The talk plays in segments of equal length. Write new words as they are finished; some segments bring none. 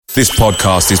This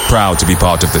podcast is proud to be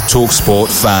part of the TalkSport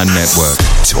Fan Network.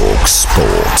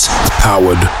 TalkSport.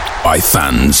 Powered by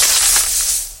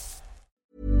fans.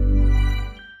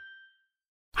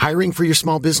 Hiring for your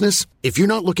small business? If you're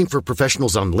not looking for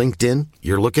professionals on LinkedIn,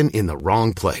 you're looking in the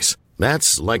wrong place.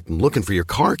 That's like looking for your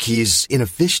car keys in a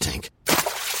fish tank.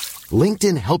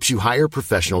 LinkedIn helps you hire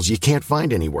professionals you can't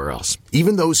find anywhere else,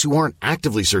 even those who aren't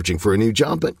actively searching for a new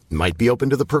job but might be open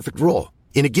to the perfect role.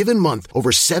 In a given month,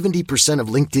 over 70% of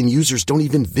LinkedIn users don't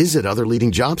even visit other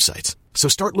leading job sites. So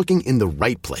start looking in the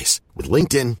right place. With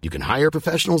LinkedIn, you can hire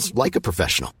professionals like a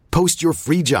professional. Post your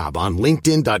free job on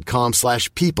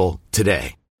linkedin.com/people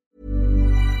today.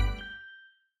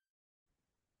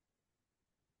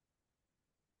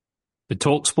 The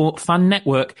TalkSport Fan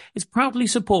Network is proudly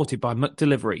supported by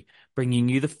McDelivery, bringing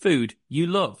you the food you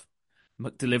love.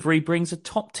 McDelivery brings a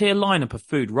top-tier lineup of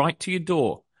food right to your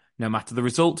door. No matter the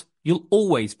result, you'll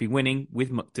always be winning with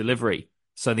McDelivery.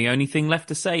 So the only thing left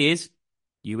to say is,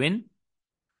 you in?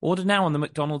 Order now on the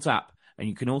McDonald's app, and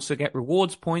you can also get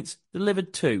rewards points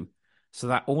delivered too. So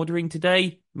that ordering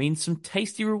today means some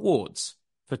tasty rewards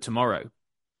for tomorrow.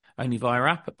 Only via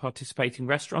app at participating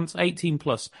restaurants, 18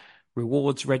 plus.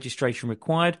 Rewards registration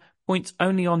required. Points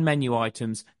only on menu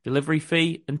items. Delivery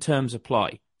fee and terms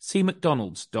apply. See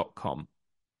mcdonalds.com.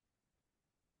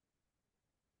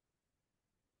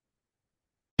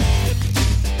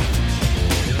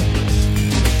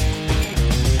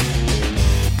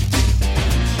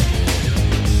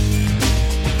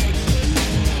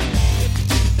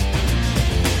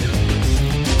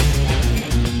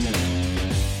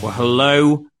 Well,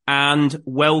 hello and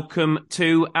welcome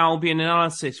to Albion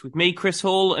Analysis with me, Chris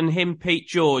Hall, and him, Pete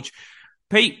George.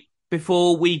 Pete,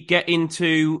 before we get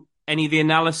into any of the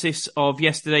analysis of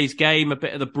yesterday's game, a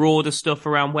bit of the broader stuff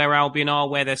around where Albion are,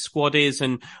 where their squad is,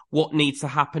 and what needs to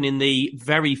happen in the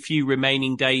very few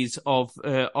remaining days of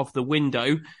the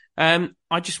window,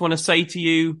 I just want to say to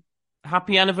you,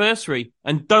 happy anniversary.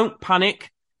 And don't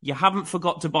panic. You haven't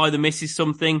forgot to buy the missus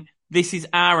something. This is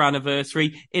our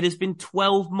anniversary. It has been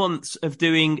 12 months of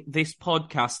doing this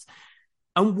podcast.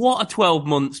 And what a 12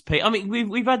 months, Pete. I mean,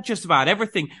 we've had just about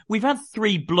everything. We've had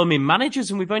 3 blooming managers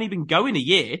and we've only been going a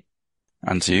year.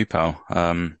 And to you, pal.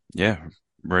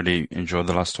 Really enjoyed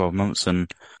the last 12 months.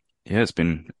 And yeah, it's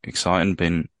been exciting.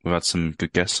 We've had some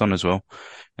good guests on as well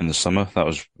in the summer. That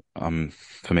was,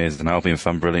 for me as an Albion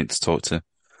fan, brilliant to talk to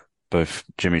both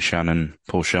Jimmy Shan and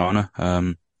Paul Sharner.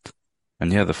 And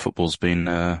yeah, the football's been,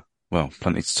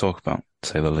 plenty to talk about, to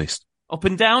say the least. Up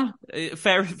and down?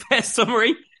 Fair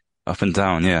summary? Up and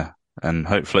down, yeah. And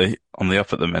hopefully on the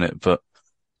up at the minute, but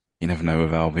you never know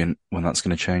with Albion when that's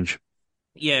going to change.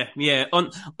 Yeah.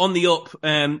 On the up,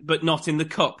 but not in the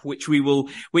cup, which we will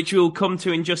come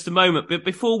to in just a moment. But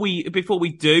before we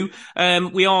do,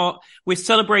 we're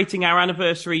celebrating our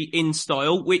anniversary in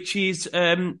style, which is,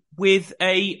 with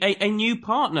a new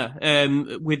partner,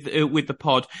 with the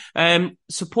pod.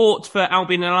 Support for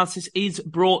Albion Analysis is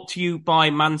brought to you by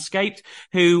Manscaped,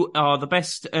 who are the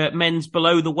best men's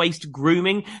below the waist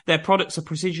grooming. Their products are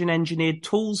precision engineered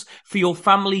tools for your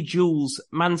family jewels.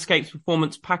 Manscaped's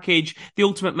performance package, the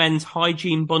ultimate men's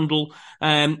hygiene bundle.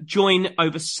 Join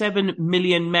over 7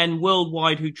 million men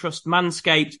worldwide who trust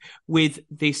Manscaped with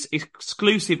this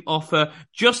exclusive offer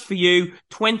just for you,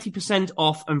 20%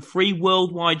 off and free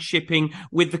worldwide shipping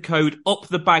with the code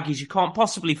UPTHEBAGGIES. You can't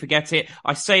possibly forget it.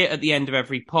 I say it at the end of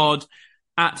every pod,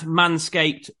 at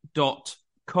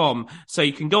manscaped.com. So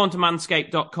you can go onto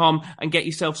manscaped.com and get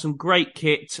yourself some great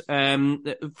kit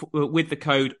with the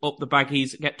code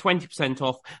UPTHEBAGGIES. Get 20%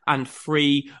 off and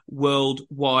free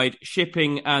worldwide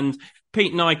shipping. And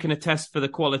Pete and I can attest for the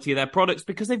quality of their products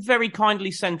because they very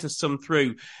kindly sent us some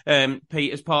through,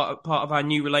 Pete, as part of our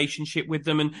new relationship with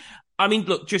them. And I mean,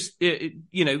 look, just,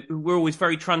 we're always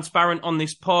very transparent on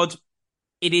this pod.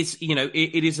 It is,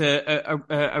 it is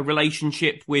a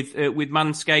relationship with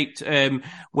Manscaped,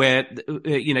 where,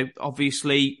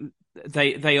 obviously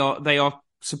they are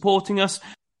supporting us.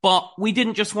 But we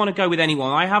didn't just want to go with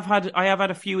anyone. I have had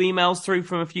a few emails through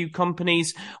from a few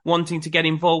companies wanting to get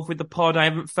involved with the pod. I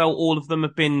haven't felt all of them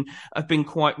have been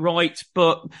quite right,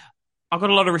 but I've got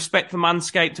a lot of respect for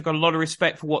Manscaped. I've got a lot of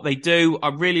respect for what they do. I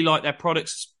really like their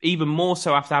products, even more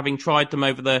so after having tried them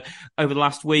over the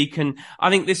last week. And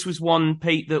I think this was one,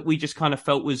 Pete, that we just kind of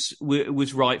felt was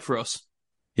right for us.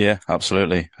 Yeah,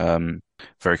 absolutely.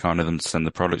 Very kind of them to send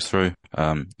the products through.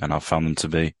 And I've found them to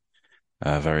be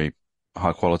very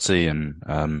high quality,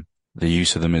 and the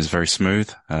use of them is very smooth.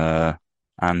 And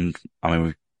I mean,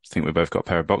 we think we both got a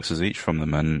pair of boxers each from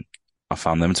them, and I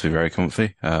found them to be very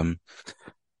comfy.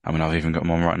 I mean, I've even got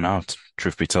them on right now,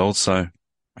 truth be told. So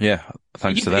Yeah,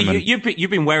 thanks to them. You've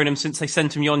been wearing them since they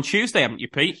sent them you on Tuesday, haven't you,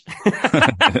 Pete?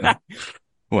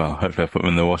 Well, hopefully I've put them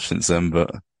in the wash since then.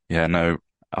 But yeah, no,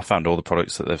 I found all the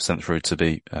products that they've sent through to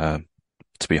be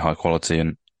high quality,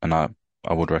 and I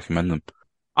would recommend them.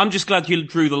 I'm just glad you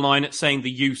drew the line at saying the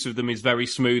use of them is very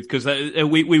smooth, because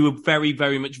we were very,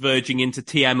 very much verging into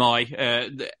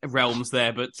TMI realms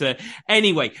there. But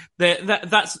anyway,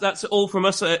 that's all from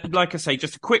us. Like I say,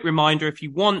 just a quick reminder, if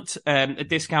you want a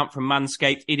discount from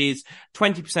Manscaped, it is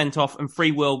 20% off and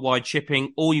free worldwide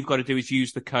shipping. All you've got to do is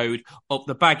use the code Up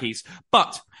the Baggies.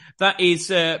 But that is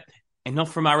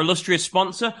enough from our illustrious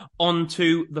sponsor. On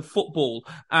to the football.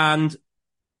 And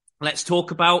let's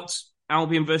talk about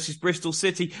Albion versus Bristol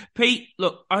City. Pete,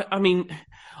 look, I mean,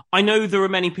 I know there are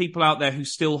many people out there who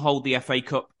still hold the FA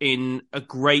Cup in a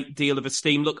great deal of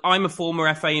esteem. Look, I'm a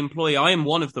former FA employee. I am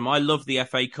one of them. I love the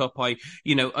FA Cup. I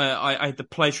had the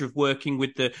pleasure of working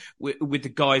with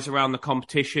the guys around the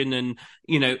competition. And,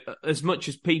 as much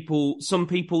as some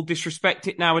people disrespect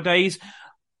it nowadays,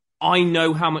 I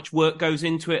know how much work goes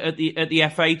into it at the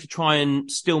FA to try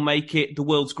and still make it the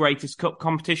world's greatest cup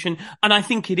competition. And I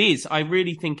think it is. I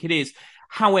really think it is.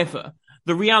 However,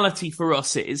 the reality for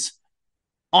us is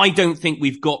I don't think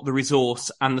we've got the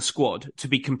resource and the squad to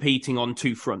be competing on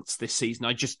two fronts this season.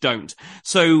 I just don't.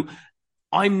 So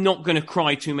I'm not going to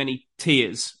cry too many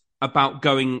tears about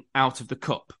going out of the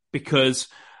cup, because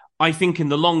I think in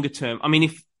the longer term, I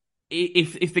mean,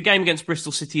 if the game against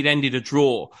Bristol City had ended a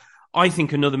draw, I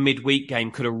think another midweek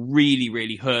game could have really,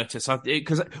 really hurt us,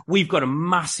 because we've got a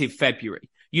massive February.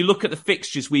 You look at the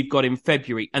fixtures we've got in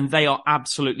February, and they are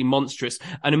absolutely monstrous.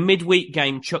 And a midweek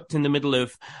game chucked in the middle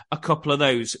of a couple of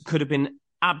those could have been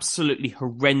absolutely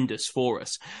horrendous for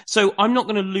us. So I'm not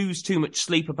going to lose too much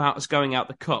sleep about us going out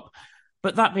the cup.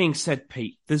 But that being said,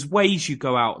 Pete, there's ways you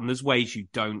go out and there's ways you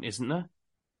don't, isn't there?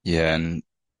 Yeah, and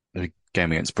the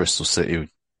game against Bristol City,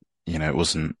 it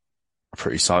wasn't a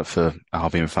pretty sight for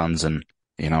Albion fans, and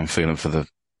I'm feeling for the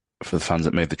fans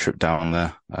that made the trip down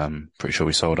there. Pretty sure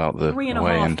we sold out the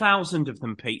 3,500 of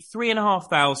them, Pete.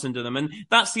 3,500 of them, and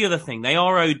that's the other thing. They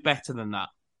are owed better than that.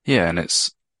 Yeah, and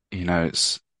it's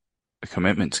a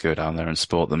commitment to go down there and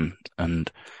support them,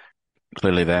 and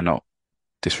clearly they're not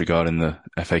disregarding the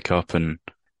FA Cup and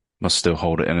must still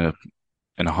hold it in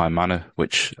a high manner.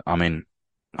 Which, I mean,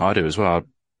 I do as well. I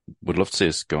would love to see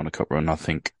us go on a cup run. I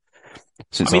think.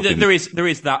 There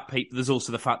is that, Pete. But there's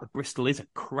also the fact that Bristol is a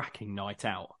cracking night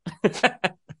out.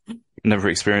 Never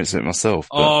experienced it myself.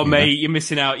 But, mate, you're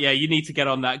missing out. Yeah, you need to get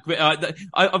on that.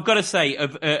 I've got to say,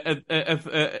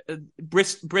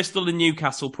 Bristol and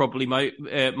Newcastle probably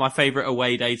my favourite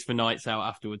away days for nights out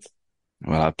afterwards.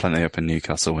 Well, I had plenty up in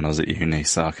Newcastle when I was at uni,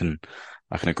 so I can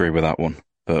agree with that one.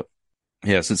 But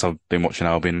yeah, since I've been watching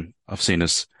Albion, I've seen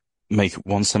us make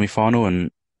one semi-final,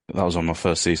 and that was on my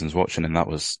first seasons watching, and that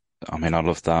was. I mean, I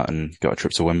loved that, and got a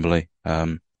trip to Wembley.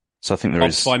 So I think there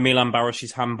is. By Milan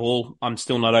Baros's handball, I'm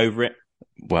still not over it.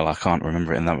 Well, I can't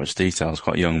remember it in that much detail. I was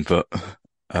quite young, but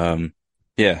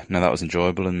yeah, no, that was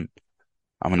enjoyable. And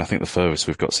I mean, I think the furthest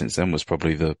we've got since then was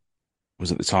probably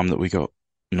was at the time that we got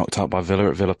knocked out by Villa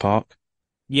at Villa Park.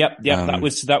 Yep, that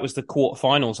was the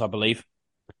quarterfinals, I believe.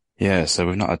 Yeah, so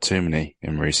we've not had too many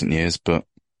in recent years, but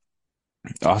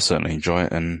I certainly enjoy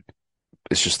it, and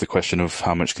it's just the question of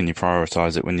how much can you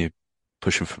prioritise it when you're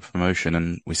pushing for promotion,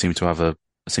 and we seem to have a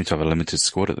limited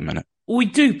squad at the minute. We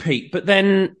do, Pete, but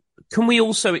then can we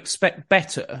also expect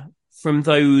better from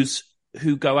those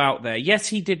who go out there? Yes,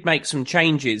 he did make some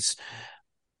changes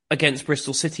against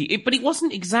Bristol City, but it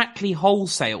wasn't exactly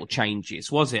wholesale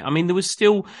changes, was it? I mean, there was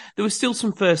still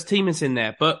some first teamers in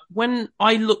there, but when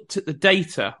I looked at the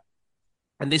data,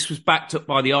 and this was backed up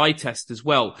by the eye test as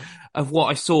well, of what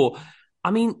I saw, I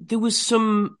mean, there was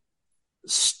some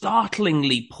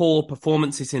startlingly poor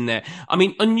performances in there. I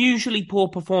mean, unusually poor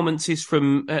performances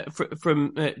from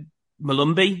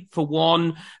Malumbi, for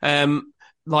one.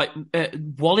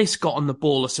 Wallace got on the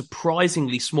ball a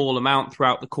surprisingly small amount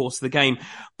throughout the course of the game.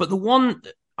 But the one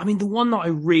that I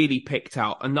really picked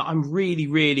out and that I'm really,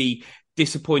 really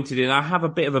disappointed in, I have a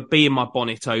bit of a bee in my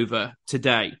bonnet over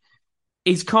today,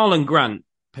 is Karlan Grant,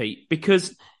 Pete,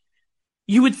 because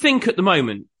you would think at the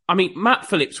moment, I mean, Matt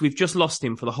Phillips, we've just lost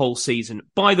him for the whole season.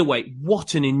 By the way,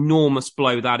 what an enormous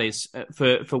blow that is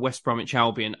for West Bromwich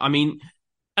Albion. I mean,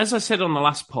 as I said on the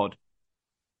last pod,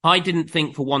 I didn't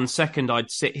think for 1 second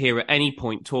I'd sit here at any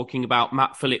point talking about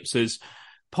Matt Phillips as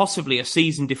possibly a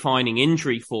season-defining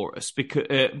injury for us, because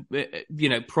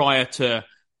certainly prior to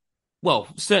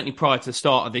the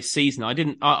start of this season,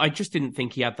 I just didn't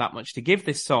think he had that much to give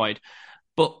this side.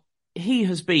 But he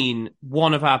has been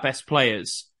one of our best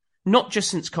players not just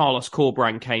since Carlos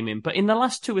Corberán came in, but in the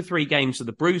last 2 or 3 games of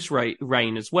the Bruce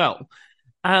reign as well.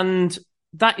 And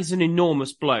that is an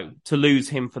enormous blow to lose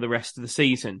him for the rest of the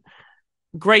season.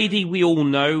 Grady, we all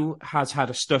know, has had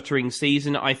a stuttering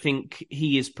season. I think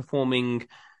he is performing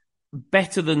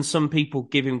better than some people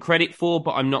give him credit for,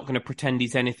 but I'm not going to pretend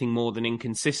he's anything more than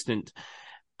inconsistent.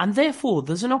 And therefore,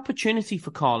 there's an opportunity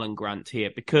for Karlan Grant here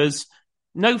because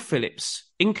no Phillips,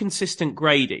 inconsistent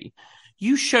Grady.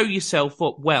 You show yourself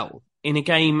up well in a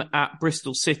game at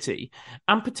Bristol City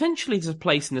and potentially there's a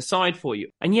place in the side for you.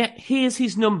 And yet, here's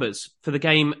his numbers for the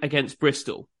game against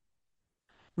Bristol.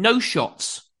 No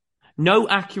shots, no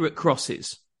accurate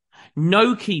crosses,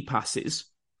 no key passes,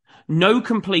 no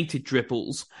completed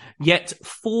dribbles, yet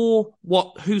 4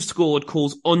 what WhoScored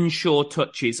calls unsure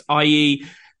touches, i.e.,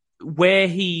 where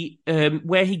he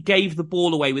gave the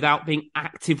ball away without being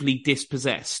actively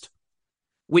dispossessed,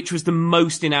 which was the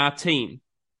most in our team.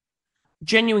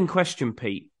 Genuine question,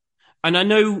 Pete. And I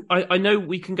know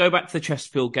we can go back to the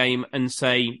Chesterfield game and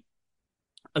say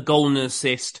a goal and an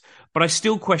assist, but I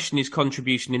still question his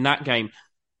contribution in that game.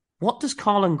 What does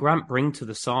Karlan Grant bring to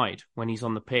the side when he's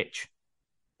on the pitch?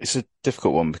 It's a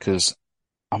difficult one because,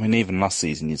 I mean, even last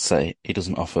season, you'd say he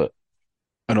doesn't offer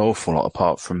an awful lot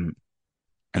apart from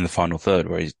in the final third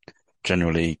where he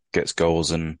generally gets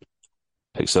goals and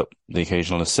picks up the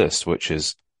occasional assist, which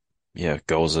is,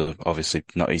 goals are obviously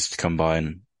not easy to come by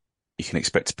and you can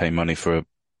expect to pay money for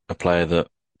a player that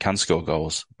can score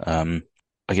goals. I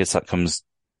guess that comes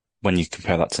when you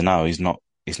compare that to now, he's not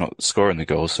scoring the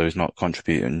goals, so he's not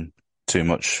contributing too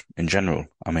much in general.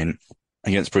 I mean,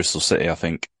 against Bristol City,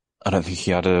 I don't think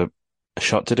he had a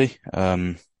shot, did he?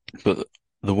 But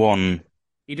the one...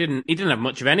 He didn't have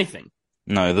much of anything.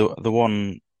 No, the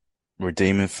one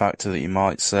redeeming factor that you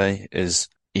might say is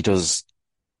he does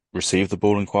receive the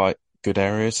ball in quite good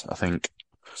areas. I think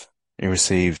he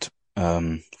received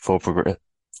 4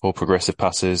 progressive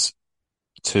passes,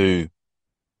 2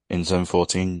 in zone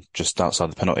 14, just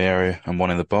outside the penalty area, and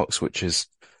 1 in the box, which is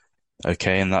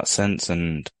okay in that sense.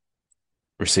 And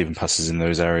receiving passes in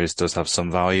those areas does have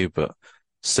some value, but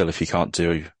still, if you can't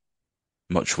do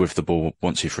much with the ball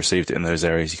once you've received it in those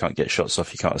areas, you can't get shots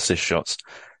off, you can't assist shots,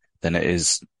 then it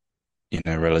is,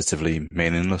 relatively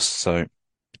meaningless. So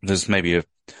there's maybe a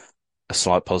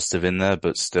slight positive in there,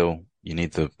 but still you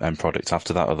need the end product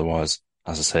after that. Otherwise,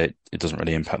 as I say, it doesn't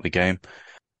really impact the game.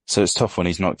 So it's tough when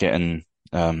he's not getting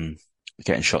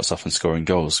shots off and scoring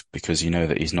goals because you know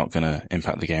that he's not going to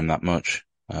impact the game that much.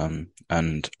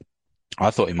 And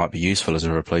I thought he might be useful as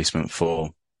a replacement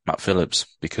for Matt Phillips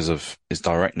because of his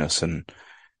directness and,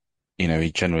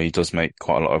 he generally does make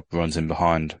quite a lot of runs in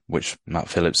behind, which Matt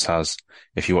Phillips has.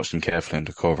 If you watched him carefully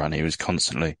under Corberán, he was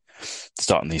constantly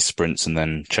starting these sprints and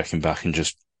then checking back and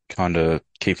just kind of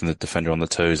keeping the defender on the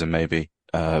toes and maybe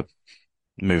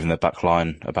moving their back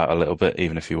line about a little bit,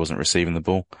 even if he wasn't receiving the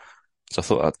ball. So I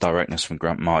thought that directness from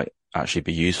Grant might actually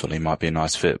be useful. He might be a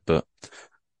nice fit, but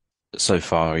so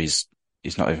far he's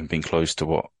not even been close to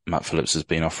what Matt Phillips has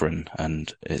been offering,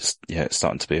 and it's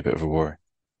starting to be a bit of a worry.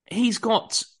 He's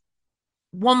got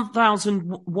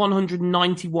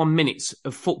 1,191 minutes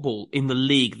of football in the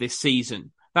league this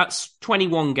season. That's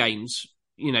 21 games,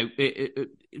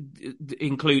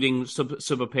 including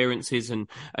sub appearances and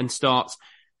starts.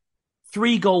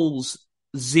 3 goals,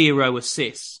 0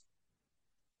 assists.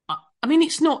 I mean,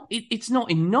 it's not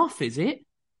enough, is it?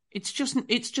 It's just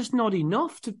not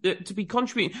enough to be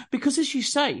contributing because, as you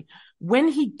say, when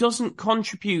he doesn't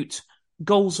contribute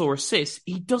goals or assists,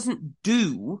 he doesn't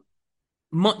do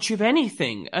much of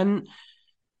anything. And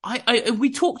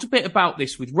we talked a bit about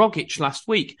this with Rogic last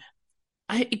week.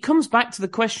 It comes back to the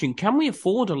question: can we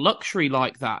afford a luxury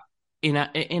like that in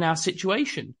our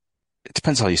situation? It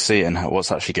depends how you see it and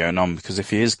what's actually going on. Because if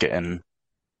he is getting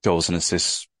goals and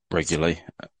assists regularly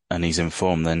and he's in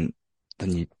form, then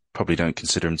you probably don't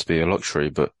consider him to be a luxury.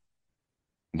 But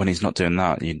when he's not doing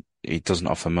that, he doesn't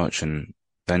offer much, and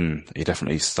then he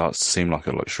definitely starts to seem like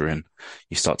a luxury, and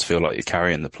you start to feel like you're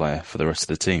carrying the player for the rest of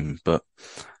the team. But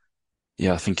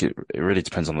yeah, I think it really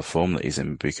depends on the form that he's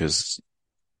in, because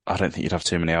I don't think you'd have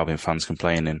too many Albion fans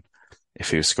complaining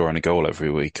if he was scoring a goal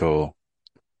every week or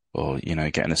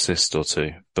get an assist or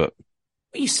 2. But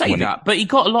you say that, but he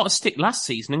got a lot of stick last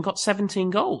season and got 17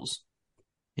 goals.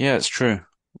 Yeah, it's true.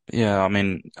 Yeah, I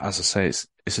mean, as I say,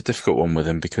 it's a difficult one with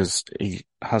him because he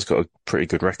has got a pretty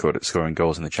good record at scoring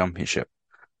goals in the Championship.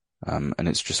 And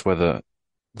it's just whether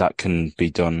that can be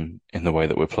done in the way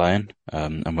that we're playing,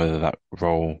 and whether that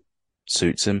role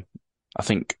suits him. I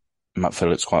think Matt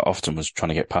Phillips quite often was trying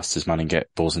to get past his man and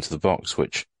get balls into the box,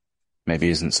 which maybe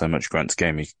isn't so much Grant's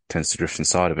game. He tends to drift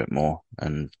inside a bit more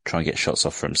and try and get shots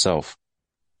off for himself.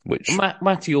 which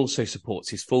Matty also supports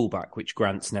his fullback, which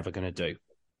Grant's never going to do.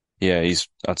 Yeah,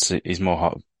 I'd say he's more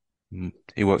hard.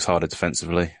 He works harder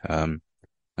defensively, and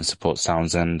supports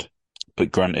Townsend.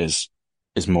 But Grant is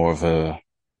more of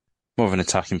an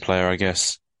attacking player, I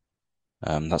guess.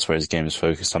 That's where his game is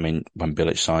focused. I mean, when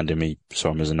Bilic signed him, he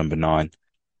saw him as a number 9.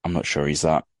 I'm not sure he's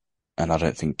that, and I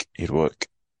don't think he'd work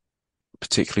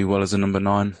particularly well as a number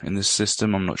 9 in this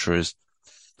system. I'm not sure his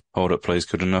hold-up play is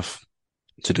good enough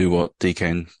to do what DK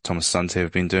and Thomas Asante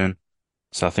have been doing.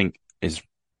 So I think he's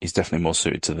definitely more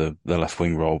suited to the left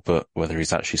wing role, but whether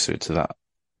he's actually suited to that,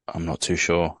 I'm not too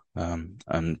sure.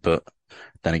 But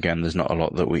then again, there's not a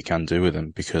lot that we can do with him,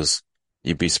 because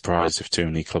you'd be surprised if too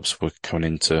many clubs were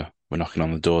knocking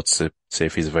on the door to see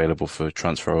if he's available for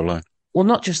transfer or loan. Well,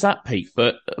 not just that, Pete,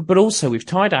 but also we've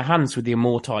tied our hands with the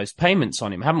amortised payments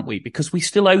on him, haven't we? Because we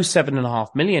still owe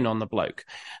 7.5 million on the bloke.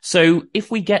 So if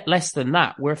we get less than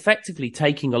that, we're effectively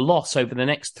taking a loss over the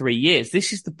next 3 years.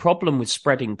 This is the problem with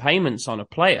spreading payments on a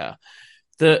player,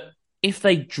 that if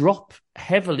they drop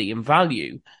heavily in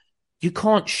value, you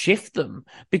can't shift them,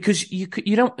 because you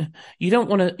don't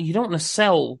want to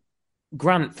sell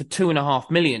Grant for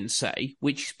 2.5 million, say,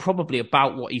 which is probably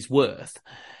about what he's worth,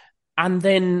 and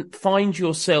then find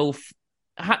yourself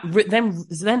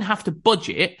then have to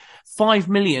budget 5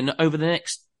 million over the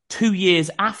next 2 years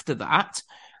after that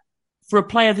for a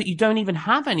player that you don't even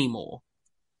have anymore.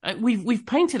 We've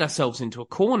painted ourselves into a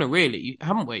corner, really,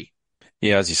 haven't we?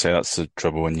 Yeah, as you say, that's the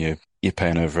trouble when you're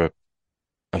paying over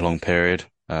a long period.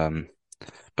 But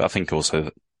I think also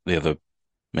that the other,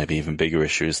 maybe even bigger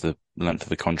issue is the length of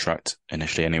the contract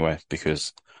initially anyway,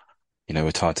 because, we're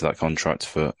tied to that contract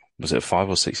for, was it a 5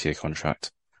 or 6 year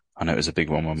contract? I know it was a big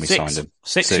one when we signed him.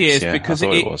 6 years, yeah, because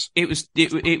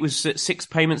it was 6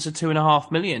 payments of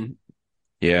 2.5 million.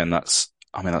 Yeah, and that's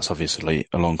obviously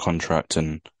a long contract,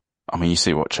 and I mean, you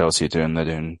see what Chelsea are doing. They're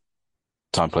doing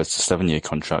time players to 7 year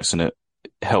contracts, and it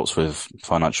helps with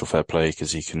financial fair play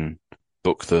because you can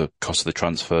book the cost of the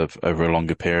transfer over a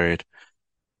longer period,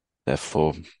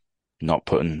 therefore not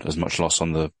putting as much loss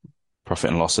on the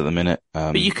profit and loss at the minute.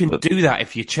 But you can do that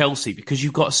if you're Chelsea, because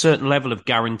you've got a certain level of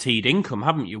guaranteed income,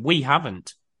 haven't you? We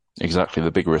haven't. Exactly.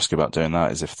 The big risk about doing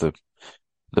that is if the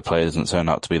player doesn't turn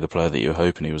out to be the player that you were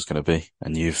hoping he was going to be,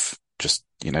 and you've just,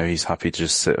 he's happy to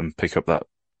just sit and pick up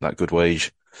that good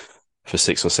wage for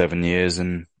 6 or 7 years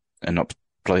and not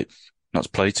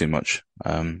play too much.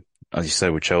 As you say,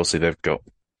 with Chelsea, they've got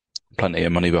plenty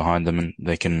of money behind them, and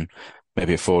they can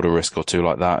maybe afford a risk or two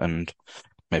like that, and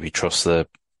maybe trust the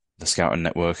scouting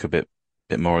network a bit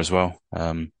more as well.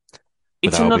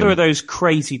 It's another of those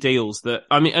crazy deals that,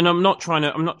 I mean, and I'm not trying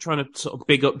to sort of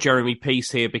big up Jeremy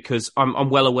Peace here, because I'm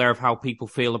well aware of how people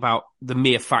feel about the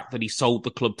mere fact that he sold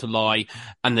the club to Lie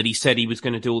and that he said he was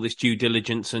going to do all this due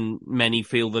diligence, and many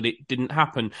feel that it didn't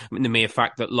happen. I mean, the mere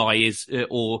fact that Lie is,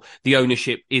 or the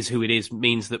ownership is who it is,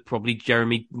 means that probably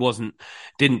Jeremy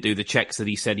didn't do the checks that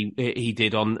he said he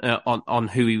did on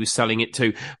who he was selling it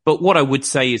to. But what I would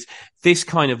say is this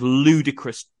kind of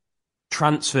ludicrous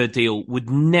transfer deal would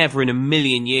never in a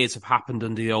million years have happened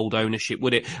under the old ownership,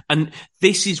 would it? And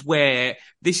this is where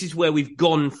we've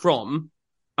gone from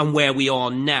and where we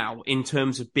are now in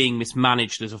terms of being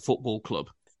mismanaged as a football club.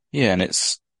 Yeah, and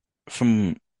it's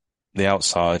from the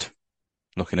outside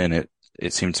looking in,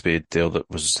 it seemed to be a deal that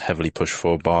was heavily pushed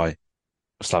for by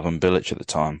Slaven Bilic at the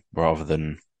time, rather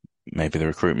than maybe the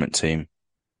recruitment team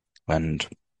and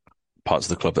parts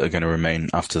of the club that are going to remain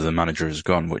after the manager is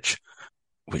gone, which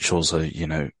also,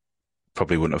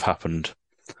 probably wouldn't have happened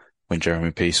when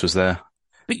Jeremy Peace was there.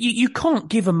 But you can't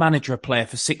give a manager a player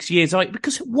for 6 years,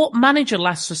 because what manager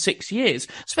lasts for 6 years,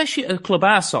 especially at a club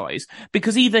our size?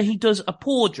 Because either he does a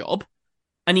poor job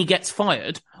and he gets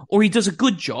fired, or he does a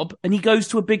good job and he goes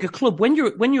to a bigger club. When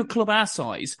you're a club our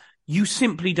size, you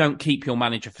simply don't keep your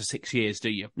manager for 6 years, do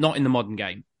you? Not in the modern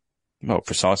game. Well,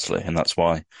 precisely, and that's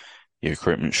why your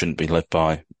recruitment shouldn't be led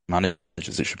by managers.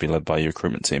 It should be led by your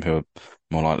recruitment team, who are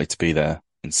more likely to be there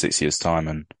in 6 years'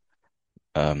 time,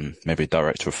 and maybe a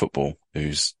director of football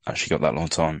who's actually got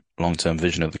that long-term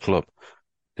vision of the club.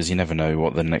 Because you never know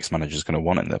what the next manager is going to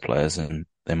want in their players, and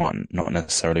they might not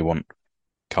necessarily want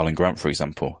Carlin Grant, for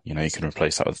example. You can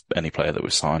replace that with any player that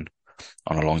was signed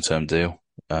on a long-term deal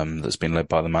that's been led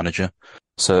by the manager.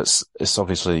 So it's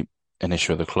obviously an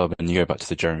issue of the club. And you go back to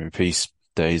the Jeremy Peace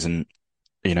days, and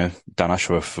Dan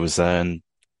Ashworth was there and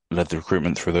led the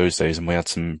recruitment through those days, and we had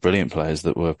some brilliant players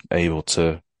that were able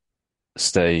to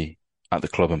stay at the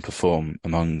club and perform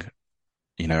among,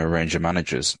 a range of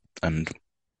managers. And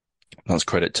that's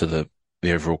credit to the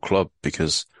overall club,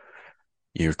 because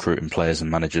you're recruiting players and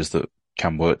managers that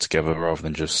can work together rather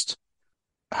than just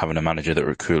having a manager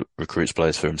that recruits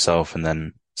players for himself and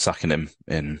then sacking him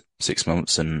in 6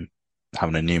 months and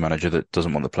having a new manager that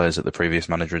doesn't want the players that the previous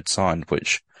manager had signed,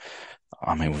 which,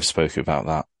 I mean, we've spoken about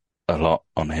that a lot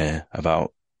on here,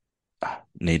 about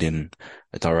needing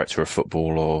a director of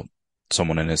football or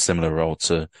someone in a similar role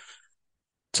to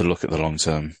look at the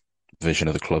long-term vision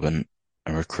of the club and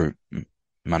recruit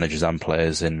managers and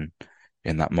players in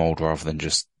that mold rather than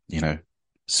just,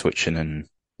 switching and,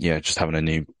 just having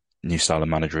a new style of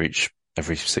manager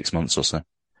every 6 months or so.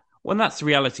 Well, that's the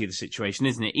reality of the situation,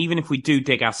 isn't it? Even if we do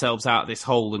dig ourselves out of this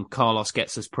hole and Carlos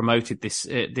gets us promoted this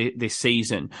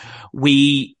season,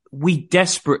 we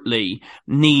desperately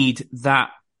need that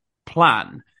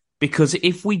plan, because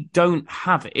if we don't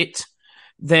have it,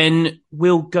 then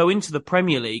we'll go into the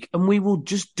Premier League and we will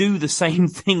just do the same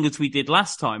thing as we did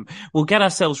last time. We'll get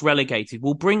ourselves relegated.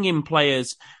 We'll bring in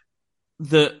players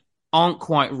that aren't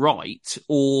quite right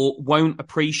or won't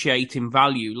appreciate in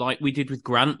value, like we did with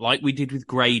Grant, like we did with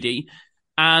Grady,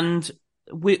 and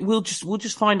we'll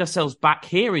just find ourselves back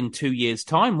here in 2 years'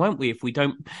 time, won't we? If we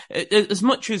don't, as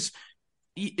much as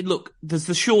look, there's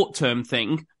the short-term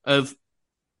thing of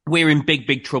we're in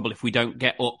big trouble if we don't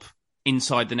get up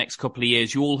inside the next couple of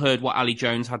years. You all heard what Ali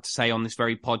Jones had to say on this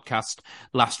very podcast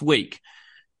last week.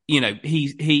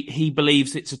 He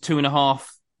believes it's a 2.5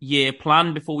 year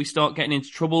plan before we start getting into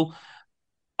trouble.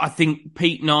 I think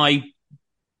Pete and I,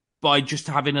 by just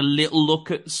having a little look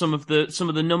at some of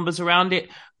the numbers around it,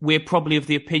 we're probably of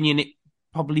the opinion it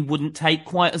probably wouldn't take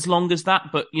quite as long as that.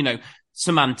 But,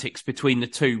 semantics between the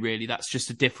two, really. That's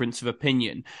just a difference of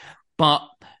opinion. But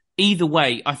either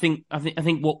way, I think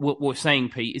what we're saying,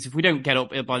 Pete, is if we don't get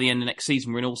up by the end of next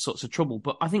season, we're in all sorts of trouble.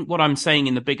 But I think what I'm saying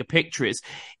in the bigger picture is,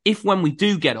 if when we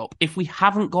do get up, if we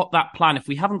haven't got that plan, if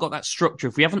we haven't got that structure,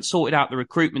 if we haven't sorted out the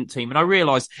recruitment team, and I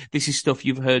realise this is stuff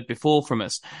you've heard before from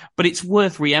us, but it's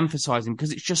worth re-emphasising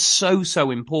because it's just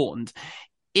so important.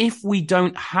 If we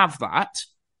don't have that,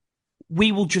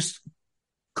 we will just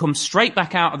come straight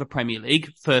back out of the Premier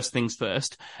League, first things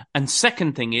first. And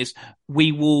second thing is,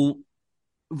 we will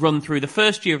run through the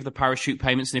first year of the parachute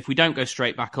payments, and if we don't go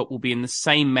straight back up, we'll be in the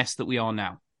same mess that we are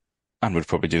now. And we'd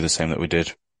probably do the same that we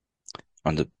did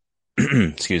under,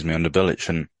 under Bilic,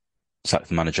 and sack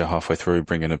the manager halfway through,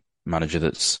 bring in a manager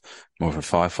that's more of a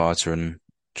firefighter, and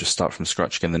just start from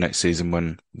scratch again the next season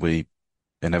when we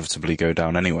inevitably go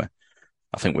down anyway.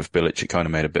 I think with Bilic, it kind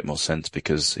of made a bit more sense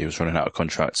because he was running out of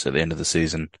contracts at the end of the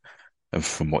season, and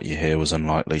from what you hear, was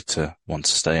unlikely to want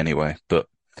to stay anyway. But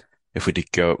if we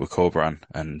did go up with Corberan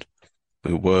and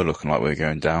we were looking like we were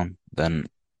going down, then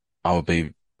I would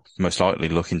be most likely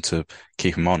looking to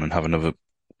keep him on and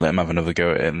let him have another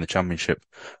go at it in the Championship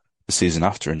the season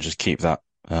after, and just keep that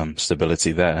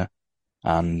stability there.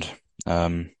 And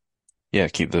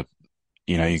keep the,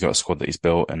 you got a squad that he's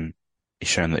built and he's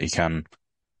shown that he can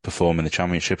perform in the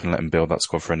Championship, and let him build that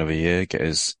squad for another year, get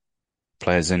his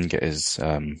players in, get his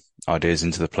ideas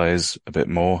into the players a bit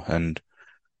more, and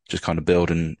just kind of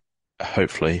build. And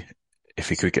hopefully, if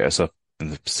he could get us up in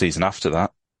the season after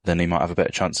that, then he might have a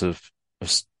better chance of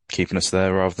keeping us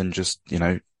there, rather than just,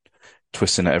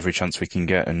 twisting at every chance we can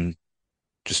get and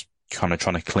just kind of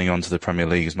trying to cling on to the Premier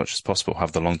League as much as possible,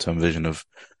 have the long-term vision of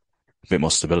a bit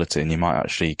more stability, and you might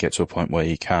actually get to a point where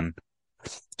you can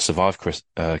survive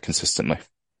consistently.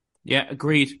 Yeah,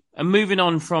 agreed. And moving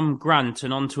on from Grant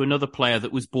and on to another player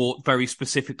that was bought very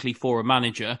specifically for a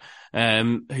manager,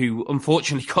 who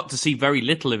unfortunately got to see very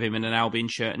little of him in an Albion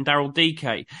shirt, and Daryl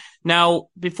Dike. Now,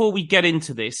 before we get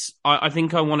into this, I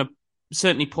think I want to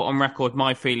certainly put on record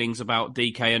my feelings about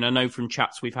Dike, and I know from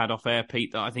chats we've had off air,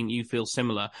 Pete, that I think you feel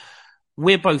similar.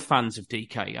 We're both fans of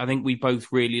DK. I think we both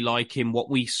really like him. What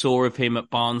we saw of him at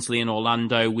Barnsley and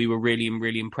Orlando, we were really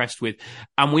impressed with.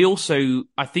 And we also,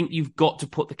 I think you've got to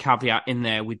put the caveat in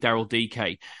there with Daryl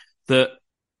DK that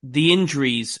the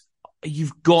injuries,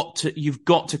 you've got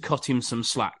to cut him some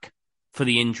slack for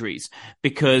the injuries,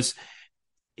 because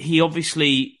he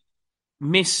obviously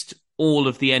missed all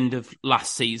of the end of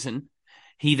last season.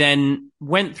 He then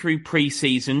went through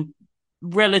pre-season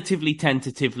relatively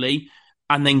tentatively,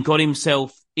 and then got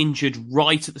himself injured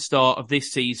right at the start of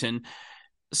this season.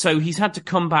 So he's had to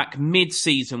come back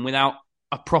mid-season without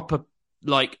a proper,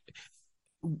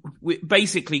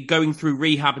 basically going through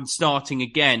rehab and starting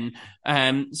again.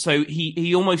 So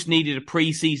he almost needed a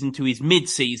pre-season to his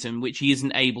mid-season, which he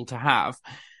isn't able to have.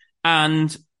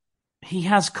 And he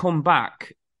has come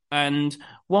back. And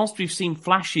whilst we've seen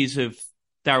flashes of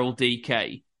Daryl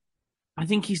Dike, I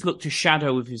think he's looked a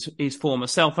shadow of his former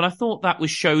self. And I thought that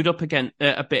was showed up again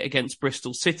a bit against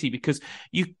Bristol City, because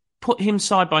you put him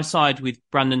side by side with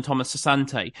Brandon Thomas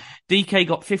Asante. DK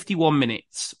got 51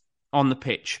 minutes on the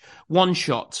pitch. 1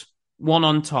 shot, 1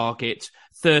 on target,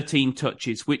 13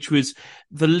 touches, which was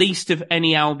the least of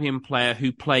any Albion player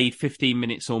who played 15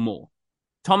 minutes or more.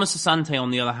 Thomas Asante,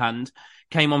 on the other hand,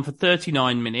 came on for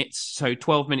 39 minutes, so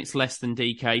 12 minutes less than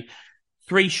DK.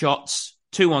 3 shots,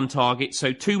 2 on target,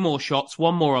 so 2 more shots,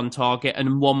 1 more on target,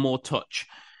 and 1 more touch.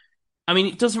 I mean,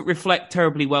 it doesn't reflect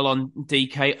terribly well on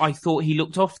DK. I thought he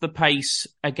looked off the pace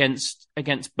against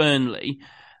Burnley,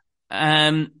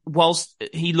 whilst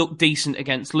he looked decent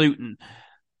against Luton.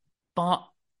 But,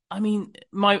 I mean,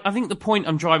 I think the point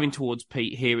I'm driving towards,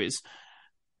 Pete, here is,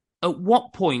 at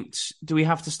what point do we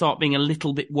have to start being a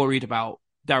little bit worried about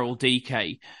Daryl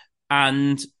DK?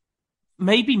 And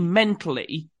maybe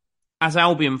mentally, as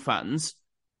Albion fans,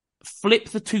 flip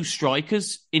the 2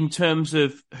 strikers in terms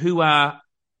of who our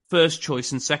first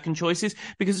choice and second choices,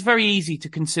 because it's very easy to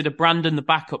consider Brandon the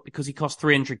backup because he cost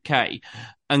 300k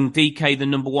and DK the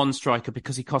number 1 striker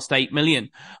because he cost 8 million.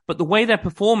 But the way they're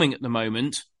performing at the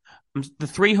moment, the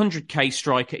 300k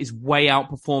striker is way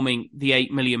outperforming the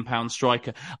 8 million pound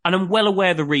striker. And I'm well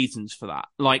aware of the reasons for that.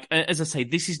 Like, as I say,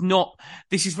 this is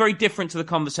very different to the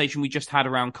conversation we just had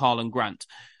around Karlan Grant.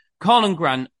 Karlan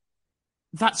Grant,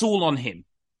 that's all on him,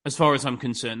 as far as I'm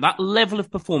concerned. That level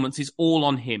of performance is all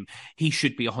on him. He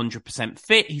should be 100%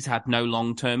 fit. He's had no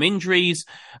long-term injuries.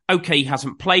 Okay, he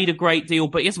hasn't played a great deal,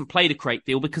 but he hasn't played a great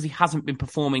deal because he hasn't been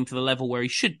performing to the level where he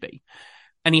should be.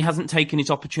 And he hasn't taken his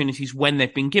opportunities when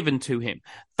they've been given to him.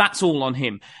 That's all on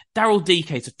him. Daryl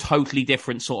DK is a totally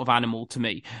different sort of animal to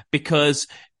me, because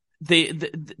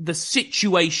the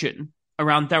situation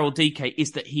around Daryl DK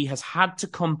is that he has had to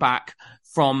come back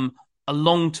from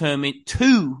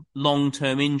two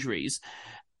long-term injuries,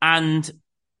 and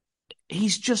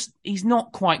he's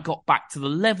not quite got back to the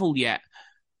level yet.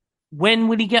 When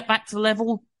will he get back to the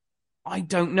level? I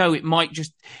don't know. It might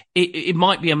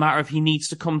be a matter of he needs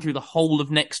to come through the whole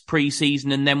of next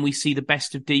pre-season, and then we see the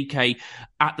best of DK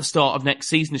at the start of next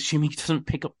season, assuming he doesn't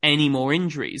pick up any more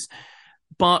injuries.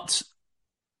 But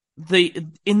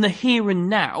in the here and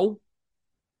now,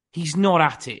 he's not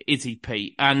at it, is he,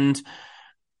 Pete? And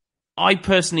I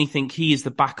personally think he is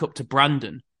the backup to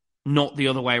Brandon, not the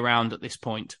other way around at this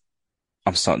point.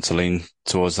 I'm starting to lean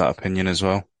towards that opinion as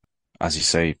well. As you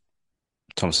say,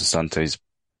 Thomas Asante's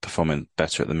performing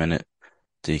better at the minute.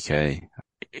 DK,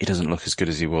 he doesn't look as good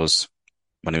as he was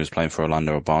when he was playing for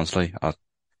Orlando or Barnsley.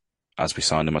 As we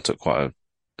signed him, I took quite a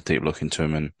deep look into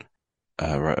him and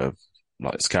wrote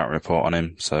a scouting report on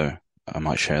him. So I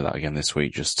might share that again this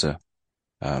week just to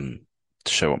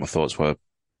show what my thoughts were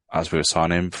as we were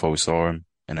signing him before we saw him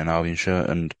in an Albion shirt.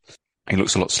 And he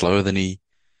looks a lot slower than he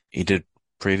did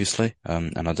previously.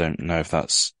 And I don't know if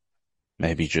that's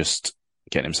maybe just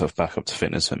getting himself back up to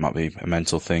fitness. It might be a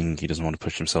mental thing. He doesn't want to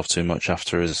push himself too much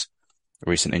after his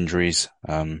recent injuries.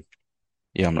 I'm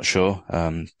not sure.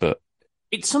 But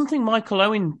it's something Michael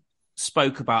Owen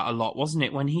spoke about a lot, wasn't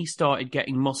it? When he started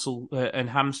getting muscle and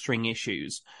hamstring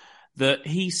issues, that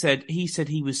he said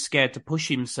he was scared to push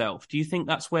himself. Do you think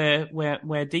that's where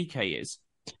DK is?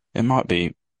 It might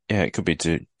be. Yeah, it could be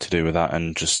to do with that,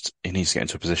 and just he needs to get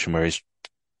into a position where he's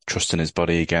trusting his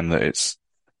body again, that it's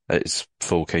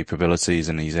full capabilities,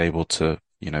 and he's able to,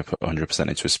 put 100%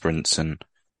 into his sprints and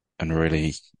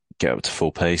really get up to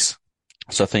full pace.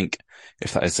 So I think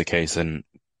if that is the case, then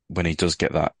when he does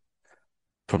get that,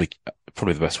 probably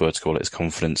the best word to call it is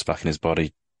confidence back in his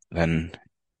body, then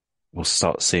we'll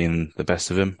start seeing the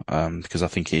best of him. Because I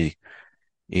think he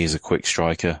is a quick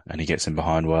striker and he gets in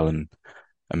behind well and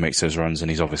makes those runs,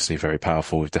 and he's obviously very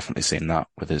powerful. We've definitely seen that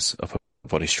with his upper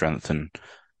body strength and,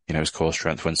 his core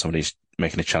strength when somebody's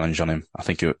making a challenge on him. I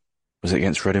think it was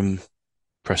against Reading,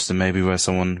 Preston maybe, where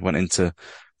someone went into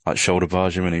shoulder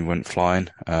barge him and he went flying.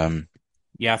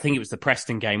 Yeah, I think it was the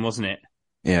Preston game, wasn't it?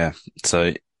 Yeah.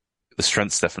 So the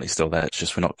strength's definitely still there. It's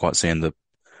just we're not quite seeing the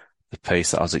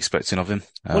pace that I was expecting of him.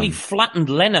 Well, he flattened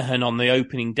Lenihan on the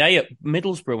opening day at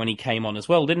Middlesbrough when he came on as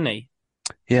well, didn't he?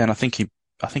 Yeah, and I think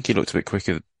he looked a bit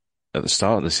quicker at the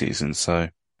start of the season. So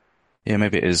yeah,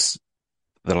 maybe it is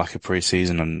the lack of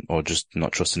pre-season or just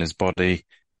not trusting his body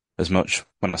as much.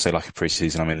 When I say lack of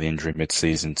pre-season, I mean the injury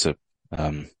mid-season to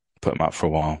put him out for a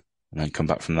while and then come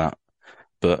back from that.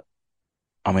 But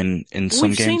I mean, in some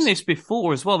games, we've seen this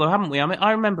before as well, though, haven't we? I mean,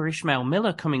 I remember Ishmael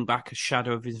Miller coming back a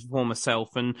shadow of his former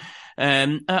self, and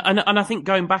I think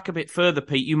going back a bit further,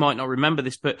 Pete, you might not remember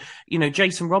this, but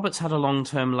Jason Roberts had a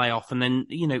long-term layoff, and then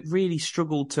really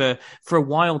struggled for a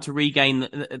while to regain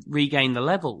the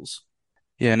levels.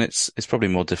 Yeah, and it's probably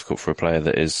more difficult for a player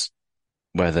that is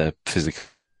where their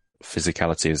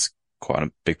physicality is quite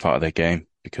a big part of their game,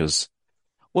 because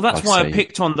Well, that's Like why I I say,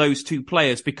 picked on those two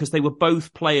players, because they were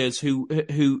both players who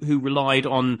relied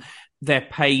on their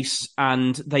pace,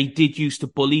 and they did used to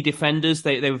bully defenders.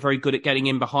 They were very good at getting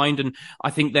in behind, and I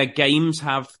think their games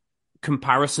have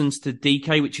comparisons to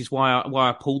DK, which is why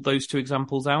I pulled those two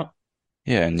examples out.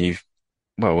 yeah, and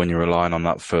when you're relying on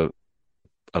that for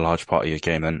a large part of your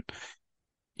game, then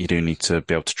you do need to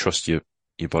be able to trust your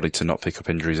body to not pick up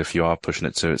injuries if you are pushing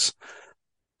it to its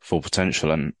full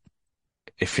potential. And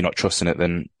if you're not trusting it,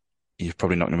 then you're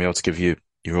probably not going to be able to give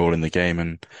your all in the game,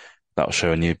 and that'll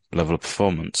show in your level of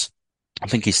performance. I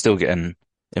think in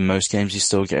most games, he's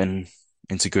still getting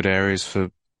into good areas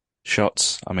for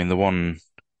shots. I mean,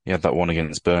 he had that one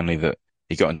against Burnley that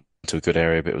he got into a good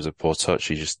area, but it was a poor touch.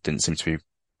 He just didn't seem to be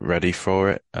ready for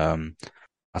it.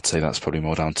 I'd say that's probably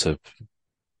more down to,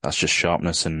 that's just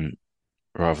sharpness, and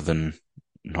rather than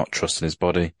not trusting his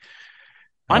body.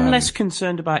 I'm less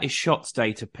concerned about his shots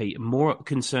data, Pete, and more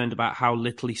concerned about how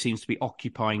little he seems to be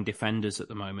occupying defenders at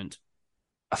the moment.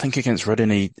 I think against Reading,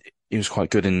 he was quite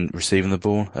good in receiving the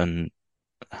ball and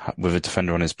with a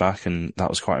defender on his back, and that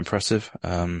was quite impressive.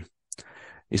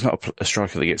 He's not a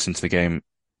striker that gets into the game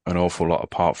an awful lot,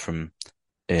 apart from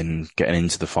in getting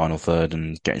into the final third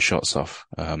and getting shots off.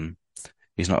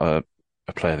 He's not a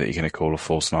player that you're going to call a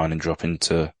false nine and drop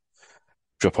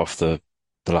off the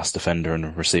last defender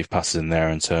and receive passes in there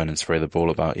and turn and spray the ball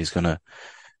about. He's going to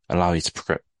allow you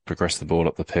to progress the ball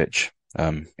up the pitch,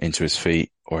 into his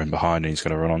feet or in behind, and he's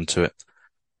going to run onto it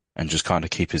and just kind of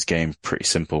keep his game pretty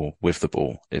simple with the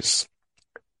ball.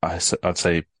 I'd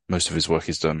say most of his work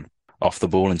is done off the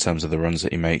ball in terms of the runs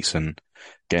that he makes and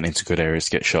getting into good areas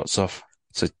to get shots off.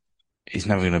 So he's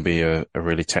never going to be a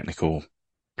really technical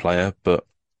player, but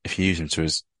if you use him to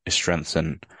his strengths,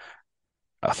 then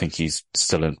I think he's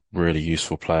still a really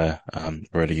useful player,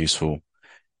 really useful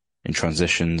in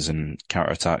transitions and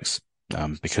counter-attacks,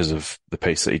 because of the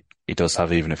pace that he does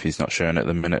have, even if he's not showing it at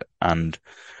the minute, and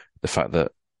the fact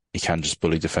that he can just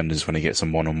bully defenders when he gets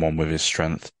them one-on-one with his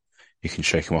strength. You can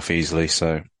shake him off easily.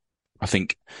 So I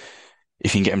think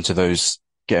if you can get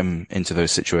him into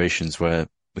those situations where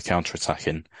we're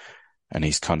counter-attacking and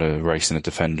he's kind of racing a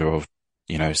defender, or,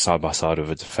 side by side with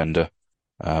a defender,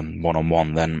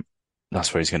 one-on-one, then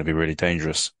that's where he's going to be really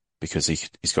dangerous, because he's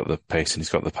got the pace and he's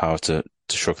got the power to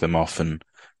shrug them off and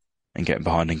get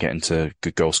behind and get into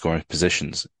good goal scoring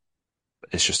positions.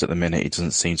 It's just at the minute he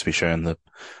doesn't seem to be showing the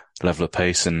level of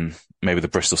pace, and maybe the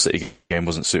Bristol City game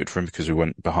wasn't suited for him because we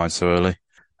went behind so early.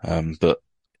 But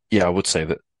yeah, I would say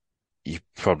that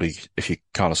if you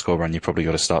can't score run, you probably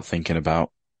got to start thinking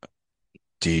about,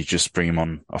 do you just bring him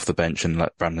on off the bench and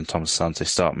let Brandon Thomas-Asante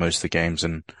start most of the games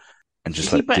and just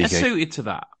Is let he better DK... suited to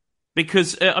that?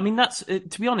 Because, that's,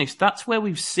 to be honest, that's where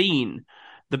we've seen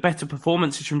the better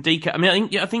performances from DK. I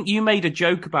mean, I think you made a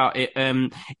joke about it.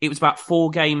 It was about 4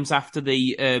 games after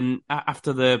the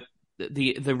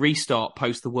restart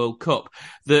post the World Cup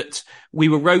that we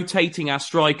were rotating our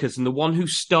strikers, and the one who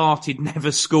started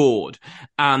never scored,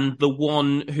 and the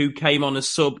one who came on as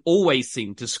sub always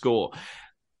seemed to score.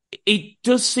 It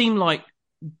does seem like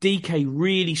DK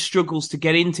really struggles to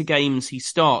get into games he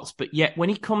starts, but yet when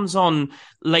he comes on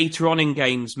later on in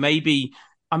games, maybe,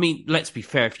 I mean, let's be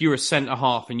fair, if you're a centre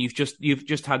half and you've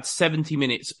just had 70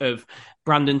 minutes of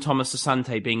Brandon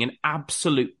Thomas-Asante being an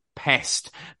absolute pest,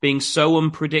 being so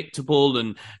unpredictable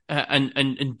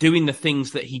and doing the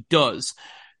things that he does,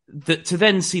 that to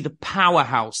then see the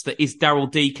powerhouse that is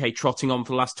Daryl DK trotting on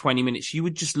for the last 20 minutes, you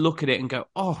would just look at it and go,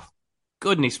 oh,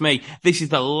 goodness me, this is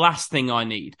the last thing I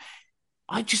need.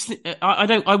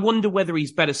 I wonder whether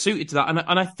he's better suited to that.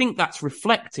 And I think that's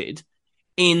reflected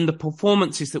in the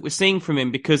performances that we're seeing from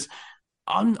him, because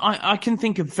I can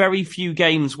think of very few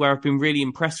games where I've been really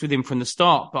impressed with him from the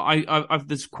start, but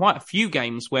there's quite a few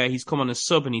games where he's come on as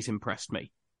sub and he's impressed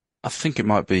me. I think it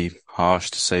might be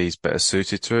harsh to say he's better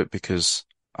suited to it, because,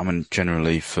 I mean,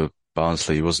 generally for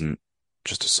Barnsley, he wasn't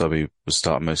just a sub. He was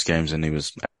starting most games and he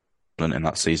was excellent in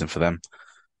that season for them.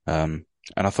 And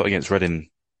I thought against Reading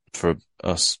for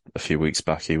us a few weeks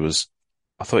back,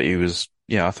 I thought he was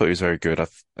very good.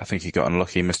 I think he got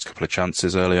unlucky, he missed a couple of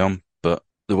chances early on, but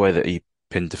the way that he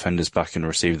pinned defenders back and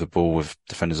received the ball with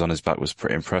defenders on his back was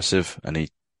pretty impressive. And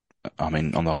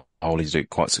on the whole, he did it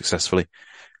quite successfully.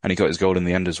 And he got his goal in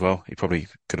the end as well. He probably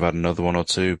could have had another one or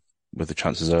two with the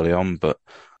chances early on, but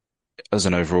as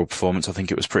an overall performance, I think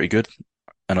it was pretty good.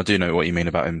 And I do know what you mean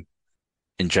about him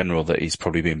in general, that he's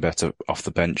probably been better off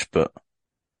the bench, but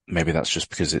maybe that's just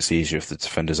because it's easier if the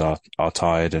defenders are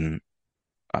tired. And,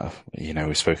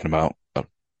 we've spoken about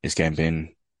his game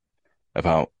being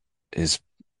about his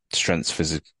strengths,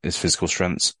 his physical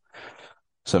strengths.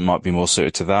 So it might be more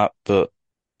suited to that. But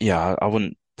yeah, I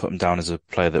wouldn't put him down as a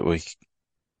player that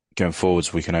going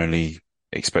forwards, we can only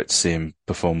expect to see him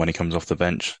perform when he comes off the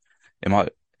bench.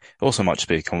 It also might just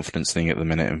be a confidence thing at the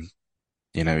minute. And,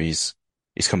 he's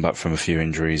come back from a few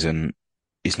injuries and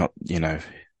he's not,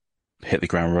 hit the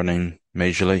ground running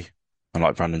majorly.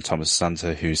 Unlike Brandon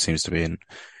Thomas-Asante, who seems to be in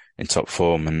top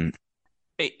form. And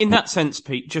in that sense,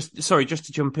 Pete, just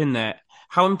to jump in there,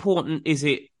 how important is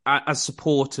it as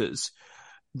supporters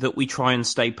that we try and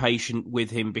stay patient with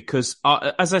him? Because,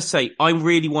 as I say, I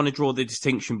really want to draw the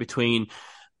distinction between.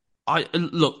 I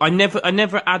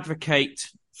never advocate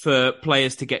for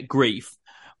players to get grief,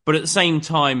 but at the same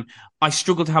time, I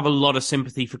struggle to have a lot of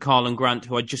sympathy for Karlan Grant,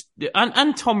 who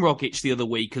and Tom Rogic the other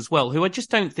week as well, who I just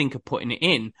don't think are putting it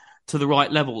in to the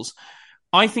right levels.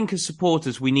 I think as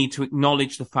supporters, we need to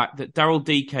acknowledge the fact that Daryl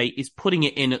Dike is putting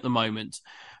it in at the moment,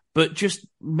 but just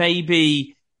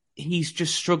maybe he's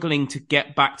just struggling to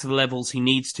get back to the levels he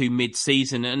needs to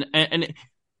mid-season. And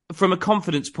from a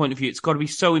confidence point of view, it's got to be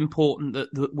so important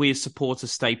that we as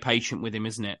supporters stay patient with him,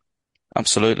 isn't it?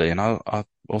 Absolutely. And I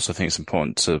also think it's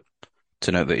important to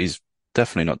note that he's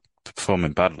definitely not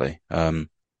performing badly.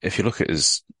 If you look at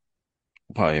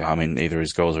either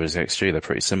his goals or his XG, they're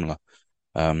pretty similar.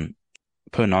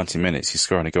 Per 90 minutes, he's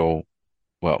scoring a goal,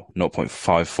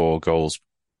 0.54 goals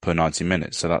per 90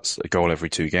 minutes. So that's a goal every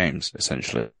 2 games,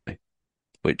 essentially,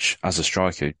 which as a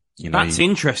striker, That's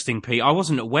interesting, Pete. I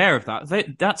wasn't aware of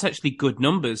that. That's actually good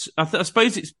numbers. I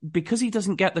suppose it's because he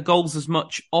doesn't get the goals as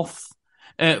much off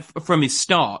from his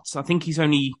starts. I think he's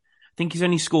only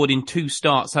scored in 2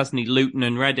 starts, hasn't he? Luton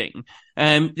and Reading.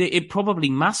 It probably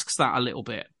masks that a little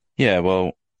bit. Yeah,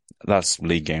 well, that's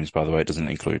league games, by the way. It doesn't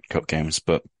include cup games,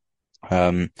 but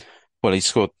he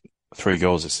scored 3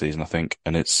 goals this season, I think,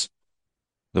 and it's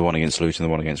the one against Luton, the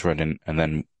one against Reading, and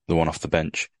then the one off the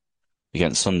bench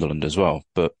against Sunderland as well.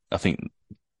 But I think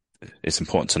it's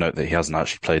important to note that he hasn't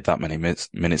actually played that many minutes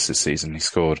this season. He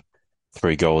scored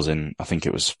 3 goals in, I think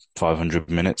it was 500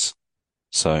 minutes.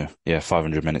 So yeah,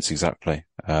 500 minutes exactly,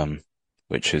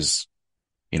 which is,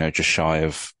 just shy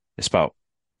of, it's about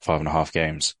 5.5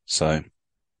 games. So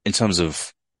in terms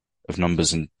of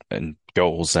numbers and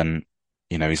goals, then,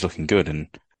 he's looking good, and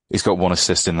he's got 1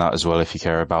 assist in that as well, if you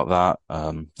care about that.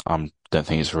 I don't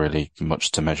think it's really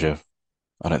much to measure.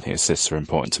 I don't think assists are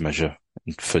important to measure.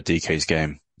 For DK's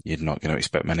game, you're not going to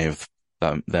expect many of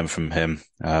them from him.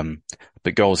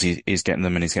 But goals, he's getting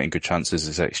them and he's getting good chances.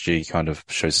 His XG kind of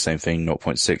shows the same thing,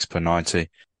 0.6 per 90.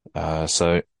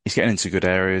 So he's getting into good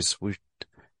areas. We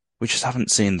just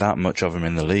haven't seen that much of him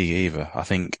in the league either. I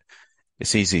think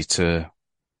it's easy to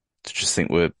just think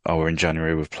we're in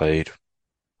January, we've played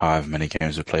however many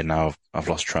games we've played now. I've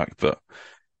lost track, but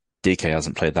DK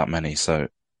hasn't played that many. So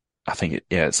I think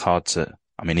it's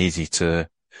easy to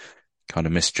kind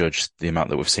of misjudge the amount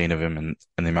that we've seen of him and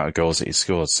the amount of goals that he's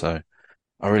scored. So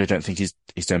I really don't think he's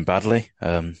doing badly.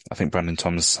 I think Brandon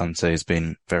Thomas-Asante has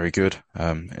been very good.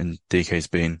 And DK's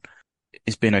been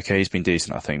okay. He's been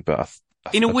decent, I think, but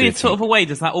in a weird sort of a way,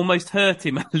 does that almost hurt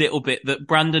him a little bit that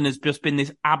Brandon has just been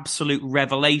this absolute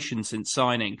revelation since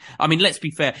signing? I mean, let's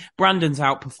be fair. Brandon's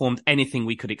outperformed anything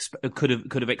we could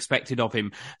have expected of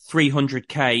him.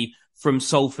 300k from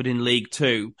Salford in League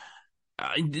Two.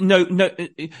 No,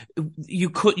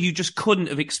 you just couldn't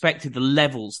have expected the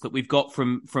levels that we've got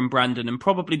from Brandon, and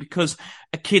probably because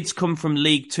a kid's come from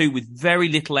League Two with very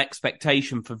little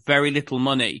expectation for very little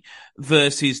money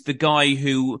versus the guy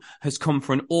who has come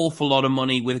for an awful lot of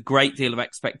money with a great deal of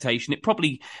expectation. It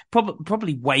probably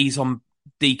weighs on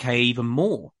DK even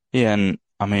more. Yeah, and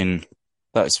I mean,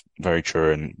 that's very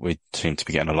true, and we seem to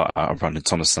be getting a lot out of Brandon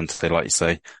Thomas-Asante, like you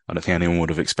say. I don't think anyone would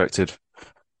have expected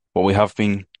what we have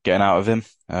been getting out of him.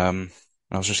 I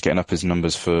was just getting up his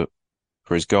numbers for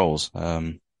his goals.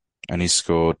 And he's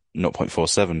scored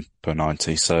 0.47 per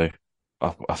 90. So I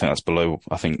think that's below,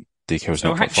 I think DK was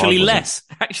 0.5. Actually less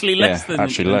than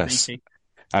less. DK.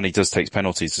 And he does take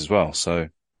penalties as well. So,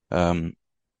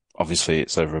 obviously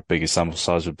it's over a bigger sample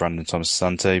size with Brandon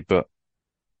Thomas-Asante,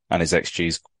 and his XG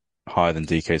is higher than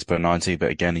DK's per 90,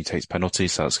 but again, he takes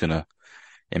penalties, so that's going to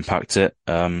impact it.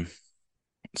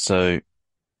 So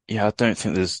yeah, I don't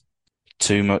think there's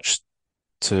too much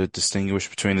to distinguish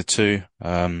between the two.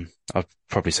 I'd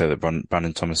probably say that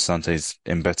Brandon Thomas-Asante is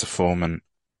in better form, and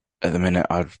at the minute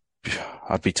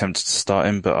I'd be tempted to start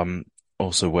him, but I'm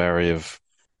also wary of,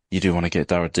 you do want to get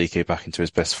Daryl Dike back into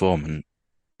his best form, and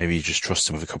maybe you just trust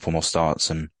him with a couple more starts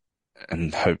and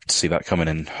hope to see that coming,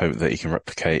 and hope that he can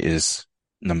replicate his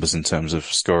numbers in terms of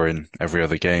scoring every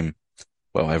other game,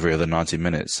 every other 90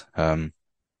 minutes.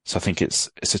 So I think it's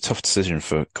a tough decision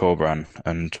for Corberan,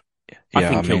 and I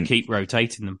think he'll keep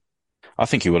rotating them. I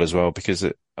think he will as well, because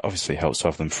it obviously helps to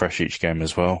have them fresh each game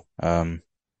as well. And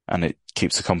it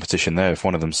keeps the competition there. If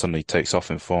one of them suddenly takes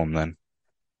off in form, then,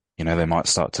 they might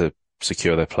start to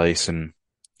secure their place, and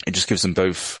it just gives them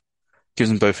both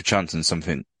a chance and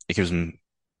something. It gives them,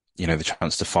 the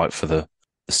chance to fight for the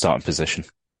starting position.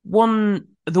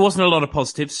 There wasn't a lot of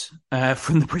positives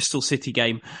from the Bristol City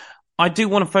game. I do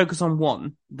want to focus on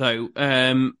one, though.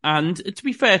 And to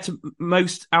be fair to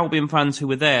most Albion fans who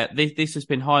were there, this has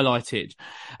been highlighted.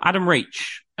 Adam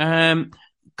Reach,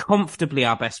 comfortably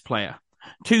our best player.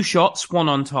 2 shots, 1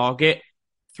 on target,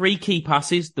 3 key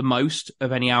passes, the most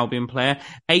of any Albion player.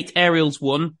 8 aerials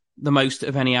won, the most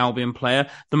of any Albion player.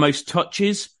 The most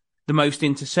touches, the most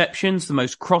interceptions, the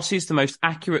most crosses, the most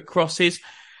accurate crosses.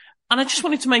 And I just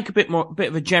wanted to make a bit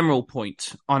of a general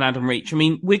point on Adam Reach. I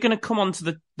mean, we're going to come on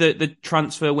to the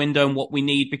transfer window and what we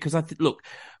need, because look,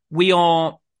 we're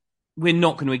not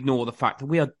going to ignore the fact that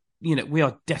we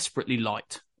are desperately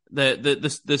light.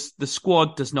 The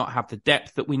squad does not have the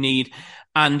depth that we need,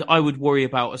 and I would worry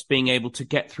about us being able to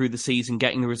get through the season,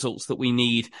 getting the results that we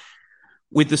need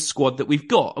with the squad that we've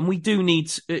got. And we do need,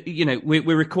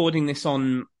 we're recording this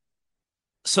on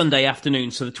Sunday afternoon,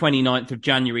 so the 29th of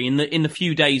January. In the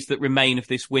few days that remain of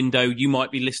this window, you might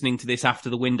be listening to this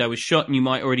after the window is shut, and you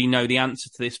might already know the answer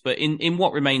to this. But in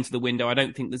what remains of the window, I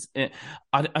don't think there's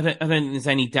I don't think there's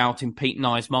any doubt in Pete and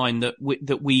I's mind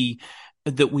that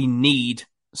we need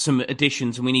some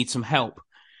additions and we need some help.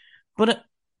 But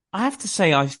I have to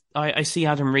say, I see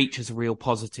Adam Reach as a real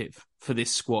positive for this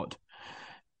squad,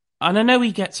 and I know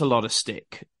he gets a lot of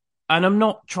stick. And I'm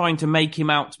not trying to make him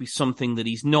out to be something that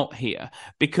he's not here,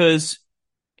 because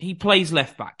he plays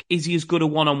left back. Is he as good a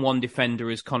one-on-one defender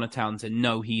as Connor Townsend?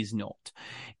 No, he's not.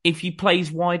 If he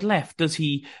plays wide left, does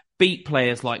he beat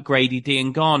players like Grady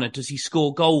Diangana? Does he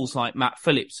score goals like Matt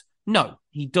Phillips? No,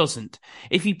 he doesn't.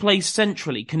 If he plays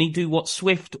centrally, can he do what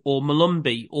Swift or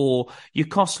Malumbi or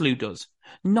Yokoslu does?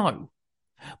 No.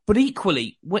 But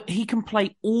equally, he can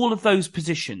play all of those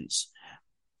positions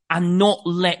and not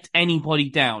let anybody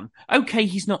down. Okay,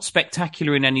 he's not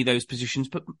spectacular in any of those positions,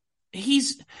 but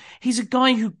he's a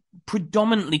guy who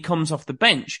predominantly comes off the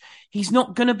bench. He's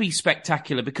not going to be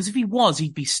spectacular, because if he was,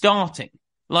 he'd be starting.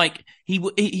 Like, he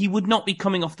would not be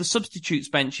coming off the substitutes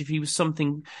bench if he was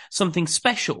something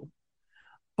special.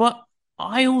 But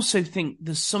I also think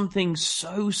there's something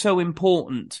so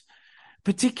important,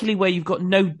 particularly where you've got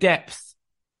no depth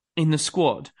in the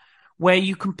squad, where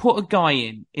you can put a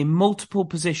guy in multiple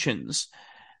positions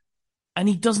and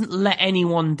he doesn't let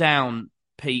anyone down,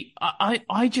 Pete.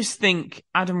 I just think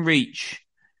Adam Reach,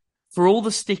 for all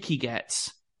the stick he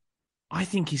gets, I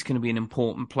think he's going to be an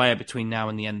important player between now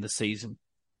and the end of the season.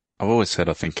 I've always said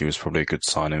I think he was probably a good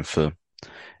signing for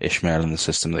Ishmael and the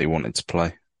system that he wanted to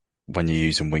play. When you're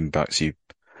using wing backs, you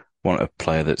want a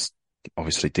player that's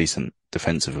obviously decent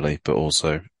defensively, but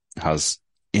also has,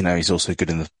 he's also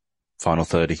good in the final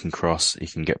third. He can cross, he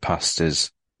can get past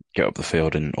get up the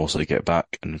field and also get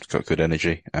back, and he's got good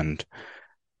energy. And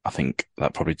I think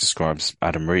that probably describes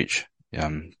Adam Reach.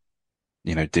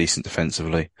 Decent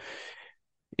defensively.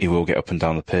 He will get up and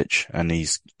down the pitch, and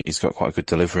he's got quite a good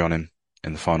delivery on him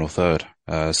in the final third.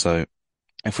 So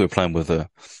if we were playing with a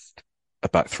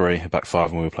back 3, a back 5,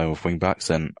 and we were playing with wing backs,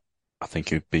 then I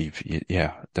think it would be,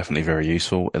 definitely very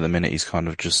useful. At the minute, he's kind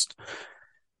of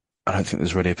I don't think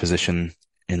there's really a position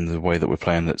in the way that we're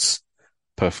playing that's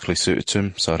perfectly suited to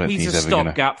him. So I don't think he's ever going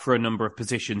to... He's a stopgap for a number of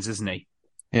positions, isn't he?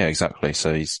 Yeah, exactly.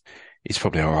 So he's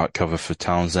probably all right cover for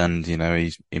Townsend. He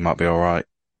might be all right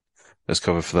as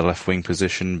cover for the left wing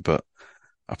position, but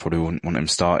I probably wouldn't want him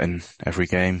starting every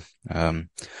game.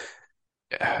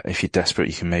 If you're desperate,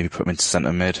 you can maybe put him into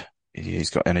centre mid. He's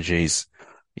got energy.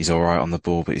 He's all right on the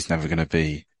ball, but he's never going to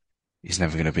be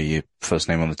your first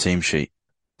name on the team sheet.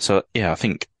 So yeah, I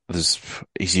think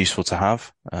he's useful to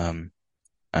have. And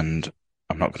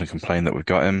I'm not going to complain that we've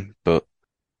got him, but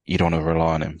you don't want to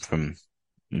rely on him from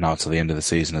now to the end of the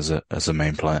season as a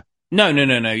main player. No.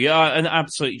 Yeah, and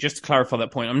absolutely. Just to clarify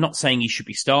that point, I'm not saying he should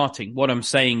be starting. What I'm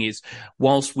saying is,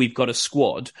 whilst we've got a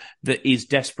squad that is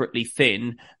desperately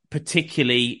thin,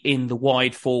 particularly in the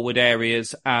wide forward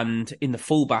areas and in the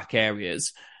fullback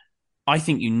areas, I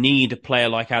think you need a player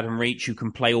like Adam Reach who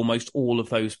can play almost all of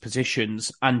those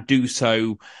positions and do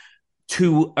so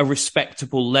to a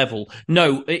respectable level.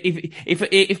 No,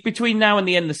 if between now and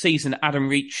the end of the season, Adam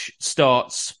Reach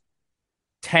starts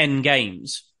 10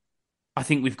 games, I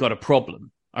think we've got a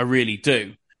problem. I really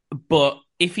do. But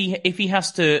if he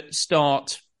has to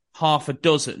start half a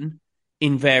dozen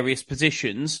in various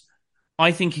positions,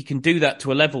 I think he can do that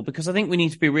to a level, because I think we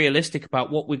need to be realistic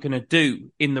about what we're going to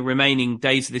do in the remaining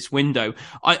days of this window.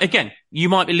 Again, you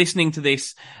might be listening to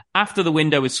this after the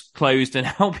window is closed and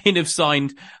Albion have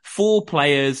signed 4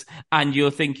 players, and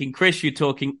you're thinking, Chris, you're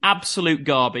talking absolute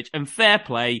garbage, and fair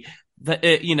play. That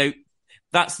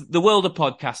that's the world of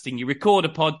podcasting. You record a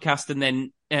podcast and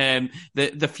then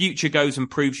the future goes and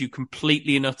proves you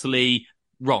completely and utterly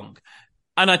wrong.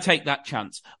 And I take that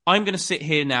chance. I'm going to sit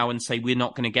here now and say we're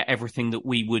not going to get everything that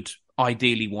we would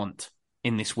ideally want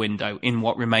in this window, in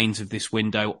what remains of this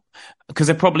window, because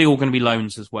they're probably all going to be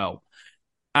loans as well.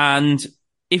 And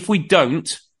if we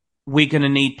don't, we're going to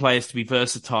need players to be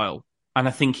versatile. And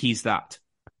I think he's that.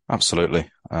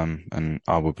 Absolutely. And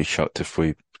I would be shocked if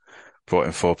we brought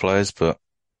in 4 players, but,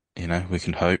 we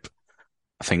can hope.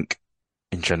 I think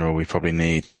in general, we probably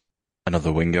need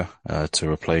another winger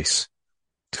to replace,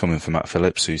 to come in for Matt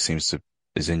Phillips, who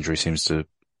his injury seems to,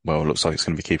 looks like it's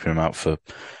going to be keeping him out for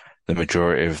the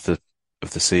majority of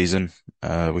the season.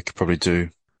 We could probably do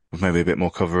with maybe a bit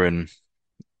more cover in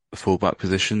the fullback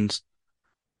positions,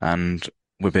 and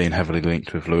we're being heavily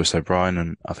linked with Lewis O'Brien,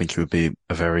 and I think he would be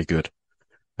a very good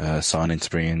signing to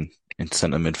bring in into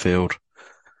centre midfield.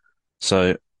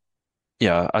 So,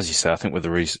 yeah, as you say, I think with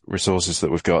the resources that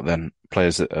we've got, then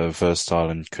players that are versatile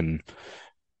and can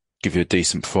give you a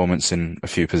decent performance in a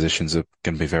few positions are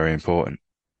going to be very important.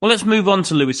 Well, let's move on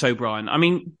to Lewis O'Brien. I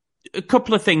mean, a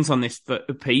couple of things on this,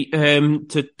 Pete,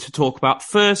 to talk about.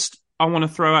 First, I want to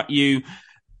throw at you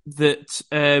that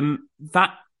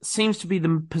that seems to be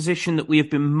the position that we have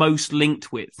been most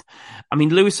linked with. I mean,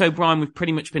 Lewis O'Brien, we've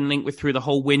pretty much been linked with through the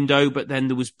whole window, but then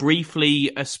there was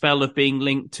briefly a spell of being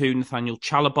linked to Nathaniel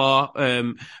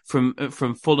Chalobah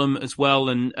from Fulham as well,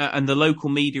 and the local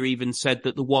media even said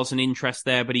that there was an interest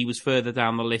there, but he was further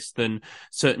down the list than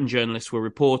certain journalists were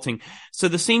reporting. So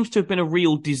there seems to have been a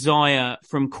real desire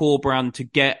from Corberán to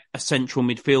get a central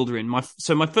midfielder in.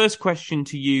 So my first question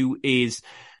to you is,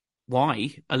 why?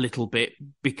 A little bit,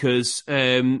 because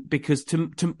to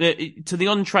the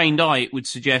untrained eye it would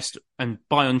suggest, and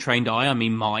by untrained eye I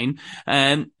mean mine,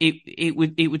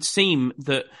 it would seem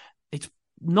that it's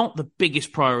not the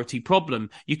biggest priority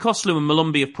problem. Yokoslu and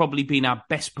Malumbi have probably been our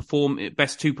best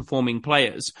 2 performing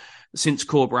players since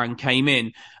Corberán came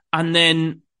in, and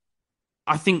then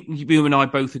I think you and I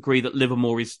both agree that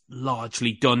Livermore is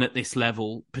largely done at this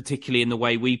level, particularly in the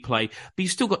way we play. But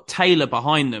you've still got Taylor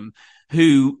behind them,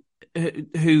 who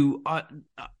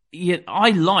I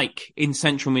like in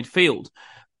central midfield,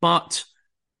 but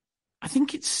I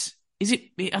think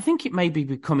I think it may be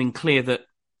becoming clear that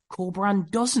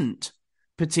Corberán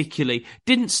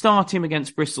didn't start him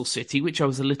against Bristol City, which I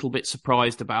was a little bit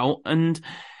surprised about, and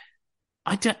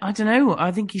I don't know.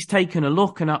 I think he's taken a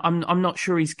look, and I'm not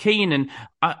sure he's keen, and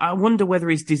I wonder whether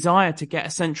his desire to get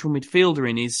a central midfielder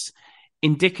in is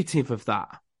indicative of that.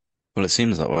 Well, it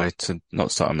seems that way. To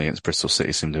not start him against Bristol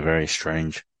City seemed a very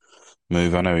strange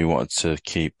move. I know he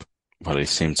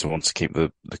seemed to want to keep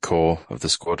the core of the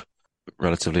squad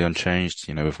relatively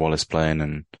unchanged, with Wallace playing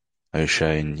and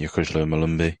O'Shea and Yokoslu and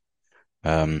Malumbi.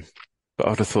 But I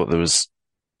would have thought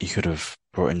you could have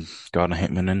brought in Gardner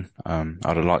Hickman in.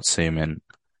 I'd have liked to see him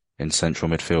in central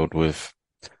midfield with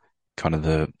kind of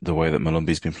the way that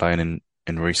Malumbi's been playing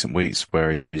in recent weeks,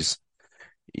 where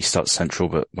he starts central,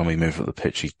 but when we move up the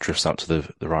pitch, he drifts out to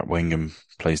the right wing and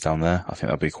plays down there. I think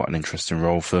that'd be quite an interesting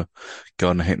role for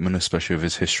Gardner Hickman, especially with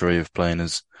his history of playing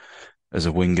as a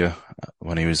winger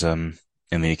when he was in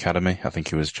the academy. I think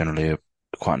he was generally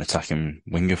quite an attacking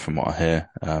winger from what I hear,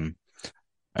 and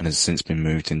has since been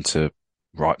moved into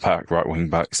right back, right wing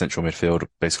back, central midfield,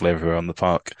 basically everywhere on the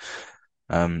park.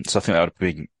 So I think that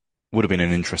would have been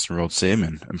an interesting role to see him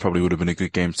in, and probably would have been a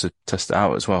good game to test it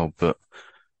out as well. But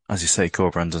as you say,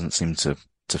 Corberán doesn't seem to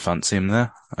fancy him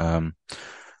there,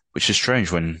 which is strange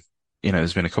when,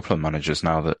 there's been a couple of managers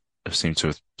now that have seemed to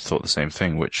have thought the same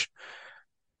thing, which,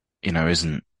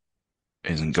 isn't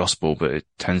gospel, but it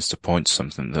tends to point to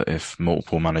something that if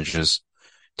multiple managers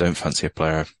don't fancy a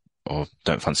player or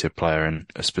don't fancy a player in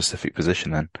a specific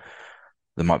position, then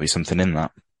there might be something in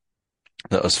that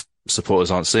us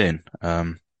supporters aren't seeing.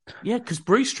 Yeah, because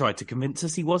Bruce tried to convince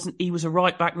us he was a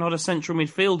right back, not a central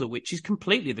midfielder, which is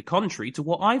completely the contrary to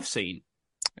what I've seen.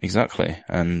 Exactly.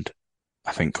 And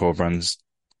I think Corberán's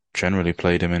generally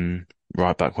played him in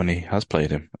right back when he has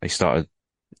played him. He started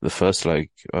the first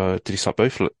leg. Did he start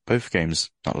both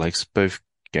games? Not legs, both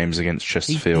games against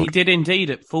Chesterfield. He did indeed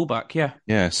at fullback, yeah.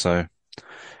 Yeah, so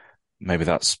maybe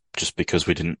that's just because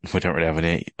we don't really have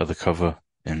any other cover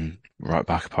in right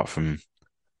back apart from,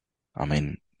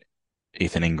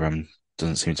 Ethan Ingram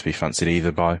doesn't seem to be fancied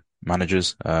either by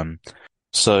managers.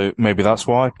 So maybe that's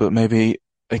why, but maybe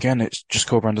again, it's just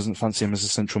Corberan doesn't fancy him as a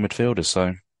central midfielder,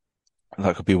 so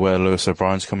that could be where Lewis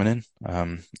O'Brien's coming in.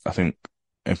 I think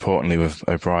importantly with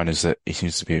O'Brien is that he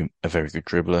seems to be a very good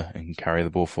dribbler and can carry the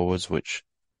ball forwards, which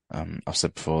I've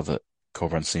said before that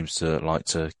Corberan seems to like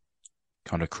to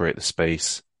kind of create the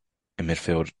space in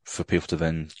midfield for people to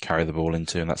then carry the ball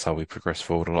into, and that's how we progress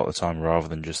forward a lot of the time, rather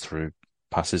than just through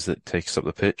passes that take us up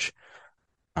the pitch.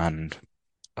 And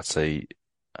I'd say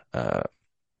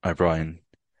O'Brien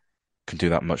can do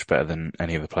that much better than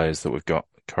any of the players that we've got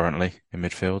currently in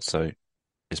midfield. So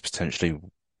it's potentially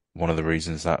one of the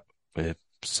reasons that we're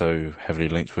so heavily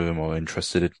linked with him or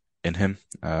interested in him.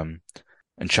 And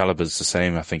Chalobah's the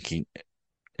same. I think in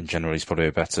general, he's probably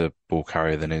a better ball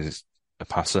carrier than he is a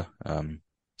passer.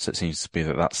 So it seems to be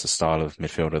that that's the style of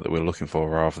midfielder that we're looking for,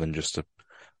 rather than just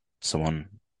someone.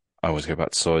 I always go back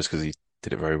to Soyers because he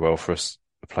did it very well for us.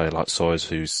 A player like Soyers,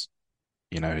 who's,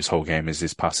 his whole game is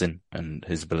his passing and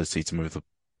his ability to move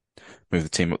the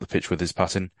team up the pitch with his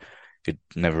passing. He'd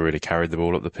never really carried the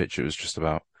ball up the pitch. It was just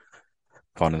about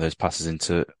finding those passes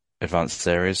into advanced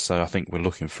areas. So I think we're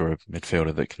looking for a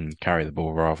midfielder that can carry the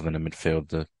ball rather than a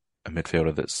midfielder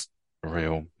that's a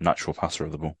real natural passer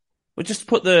of the ball. Well, just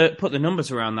put the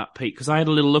numbers around that, Pete, because I had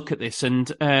a little look at this, and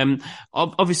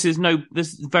obviously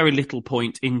there's very little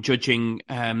point in judging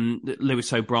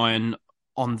Lewis O'Brien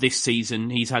on this season.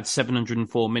 He's had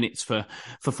 704 minutes for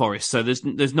Forest, so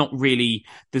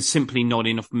there's simply not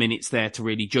enough minutes there to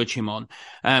really judge him on.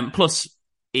 Plus,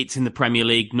 it's in the Premier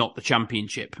League, not the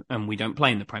Championship, and we don't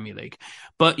play in the Premier League.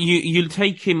 But you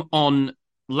take him on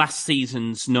last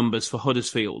season's numbers for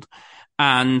Huddersfield,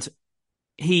 and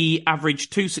he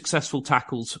averaged 2 successful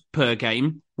tackles per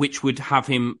game, which would have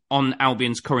him on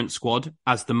Albion's current squad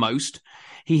as the most.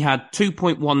 He had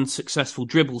 2.1 successful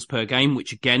dribbles per game,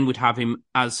 which again would have him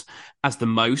as the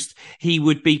most. He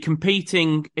would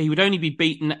only be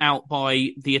beaten out by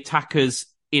the attackers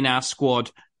in our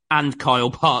squad and Kyle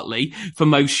Bartley for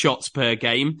most shots per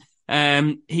game.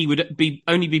 He would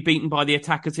only be beaten by the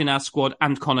attackers in our squad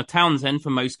and Connor Townsend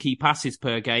for most key passes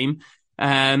per game.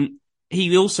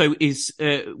 He also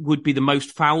would be the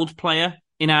most fouled player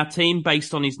in our team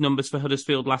based on his numbers for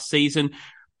Huddersfield last season.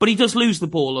 But he does lose the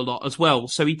ball a lot as well,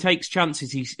 so he takes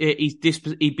chances.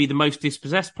 He'd be the most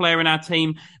dispossessed player in our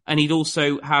team, and he'd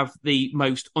also have the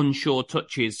most unsure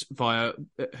touches via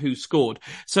who scored.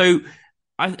 So,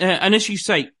 and as you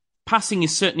say, passing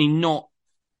is certainly not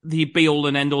the be-all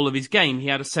and end-all of his game. He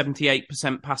had a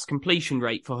 78% pass completion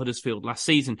rate for Huddersfield last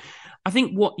season. I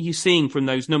think what you're seeing from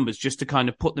those numbers, just to kind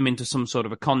of put them into some sort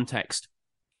of a context,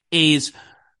 is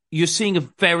you're seeing a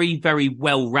very, very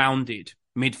well-rounded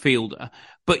midfielder,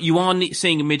 but you are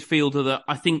seeing a midfielder that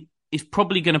I think is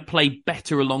probably going to play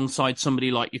better alongside somebody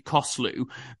like Yokoslu,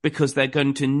 because they're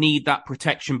going to need that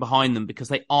protection behind them, because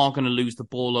they are going to lose the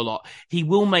ball a lot. He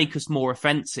will make us more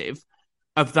offensive.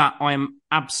 Of that, I am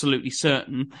absolutely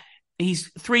certain. He's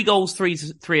 3 goals, 3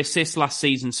 assists last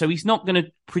season, so he's not going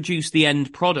to produce the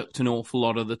end product an awful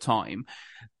lot of the time.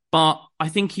 But I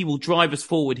think he will drive us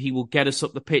forward. He will get us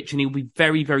up the pitch, and he'll be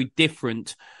very, very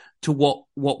different to what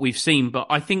we've seen. But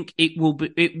I think he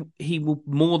will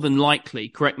more than likely,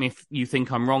 correct me if you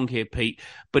think I'm wrong here, Pete,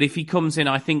 but if he comes in,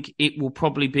 I think it will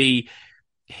probably be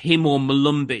him or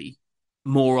Malumbi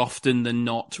more often than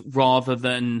not, rather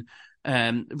than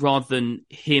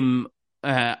him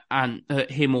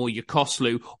him or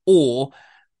Yokoslu, or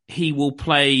he will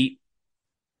play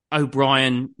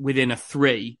O'Brien within a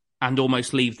 3 and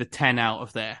almost leave the 10 out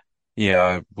of there. Yeah,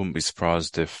 I wouldn't be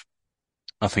surprised if.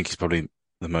 I think he's probably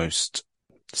the most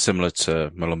similar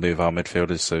to Malumbi of our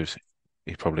midfielders, so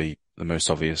he's probably the most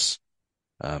obvious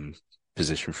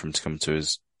position for him to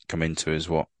come into is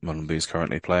what Malumbi is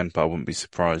currently playing. But I wouldn't be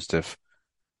surprised if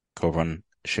Corberan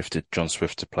shifted John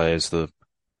Swift to play as the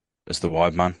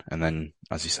wide man, and then,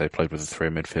 as you say, played with the 3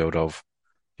 midfield of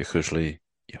Yokoslu,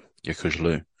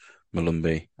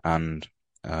 Malumbi, and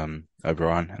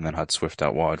O'Brien, and then had Swift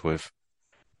out wide with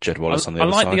Jed Wallace on the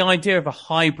other side. I like the idea of a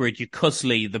hybrid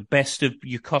Yokoslu, the best of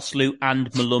Yokoslu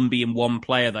and Malumbi in one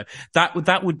player, though.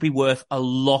 That would be worth a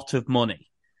lot of money.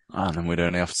 And then we'd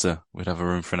have a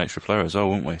room for an extra player as well,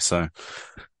 wouldn't we? So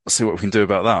let's see what we can do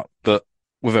about that. But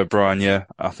with O'Brien, yeah,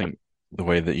 I think the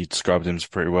way that you described him is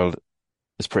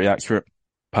pretty accurate.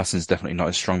 Passing is definitely not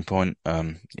his strong point.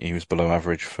 He was below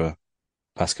average for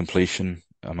pass completion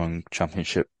among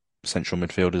Championship central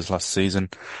midfielders last season.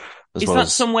 Is that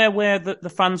somewhere where the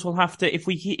fans will have to, if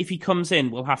he comes in,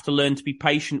 we'll have to learn to be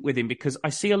patient with him? Because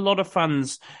I see a lot of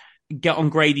fans get on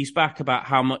Grady's back about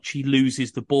how much he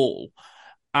loses the ball.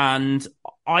 And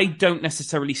I don't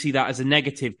necessarily see that as a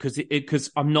negative,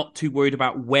 because I'm not too worried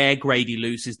about where Grady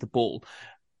loses the ball.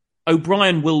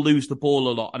 O'Brien will lose the ball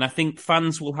a lot. And I think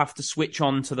fans will have to switch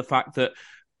on to the fact that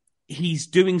he's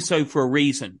doing so for a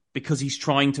reason, because he's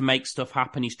trying to make stuff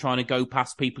happen. He's trying to go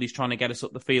past people. He's trying to get us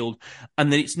up the field.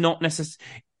 And that it's not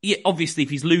necessarily, obviously, if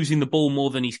he's losing the ball more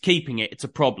than he's keeping it, it's a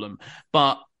problem.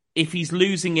 But if he's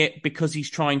losing it because he's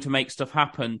trying to make stuff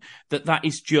happen, that's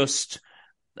just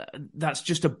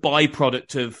a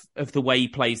byproduct of the way he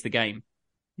plays the game.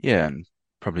 Yeah, and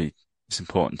probably it's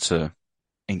important to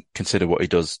consider what he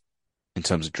does in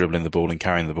terms of dribbling the ball and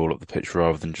carrying the ball up the pitch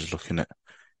rather than just looking at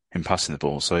him passing the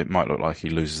ball. So it might look like he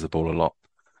loses the ball a lot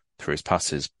through his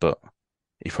passes, but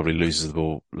he probably loses the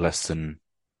ball less than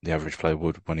the average player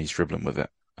would when he's dribbling with it.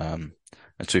 And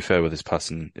to be fair with his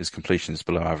passing, his completion is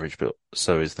below average, but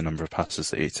so is the number of passes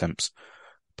that he attempts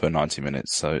per 90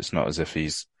 minutes. So it's not as if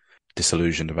he's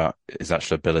disillusioned about his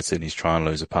actual ability and he's trying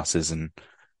loads of passes and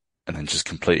then just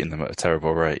completing them at a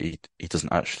terrible rate. He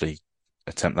doesn't actually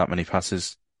attempt that many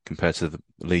passes compared to the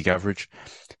league average.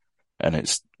 And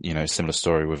it's, similar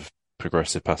story with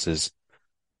progressive passes.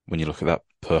 When you look at that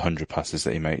per 100 passes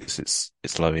that he makes,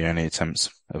 it's low. He only attempts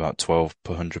about 12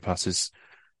 per 100 passes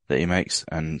that he makes.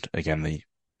 And again, the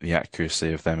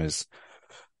accuracy of them is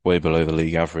way below the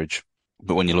league average.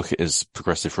 But when you look at his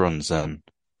progressive runs, he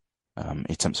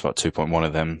attempts about 2.1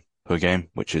 of them per game,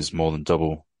 which is more than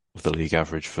double of the league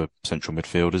average for central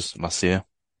midfielders last year.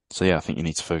 So yeah, I think you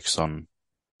need to focus on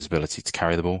his ability to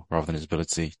carry the ball rather than his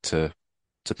ability to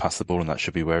pass the ball, and that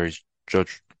should be where he's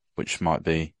judged, which might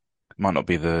not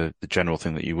be the general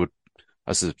thing that you would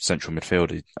as a central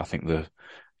midfielder. I think the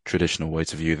traditional way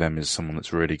to view them is someone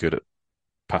that's really good at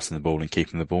passing the ball and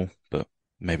keeping the ball, but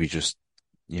maybe just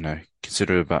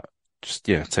consider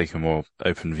take a more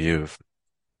open view of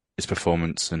his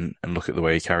performance and look at the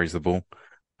way he carries the ball.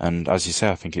 And as you say,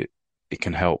 I think it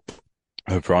can help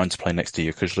O'Brien to play next to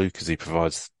Yokuşlu because he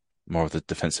provides more of the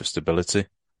defensive stability.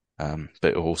 But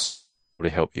it will also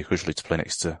really help Yokuşlu to play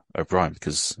next to O'Brien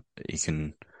because he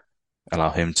can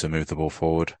allow him to move the ball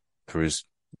forward through his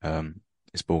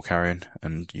ball carrying,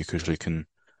 and Yokuşlu can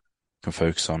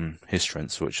focus on his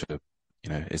strengths, which are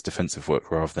his defensive work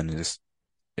rather than his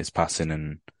passing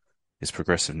and his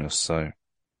progressiveness. So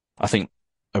I think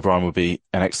O'Brien would be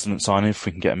an excellent signing if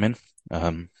we can get him in.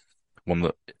 One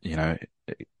that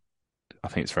I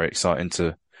think it's very exciting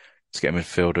to get a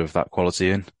midfielder of that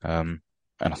quality in. And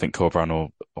I think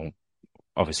Corberan will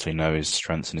obviously know his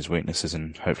strengths and his weaknesses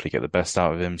and hopefully get the best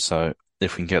out of him. So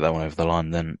if we can get that one over the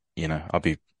line, then I'll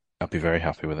be very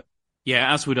happy with it.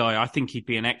 Yeah, as would I. I think he'd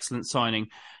be an excellent signing.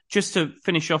 Just to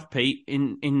finish off, Pete,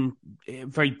 in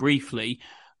very briefly,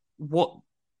 what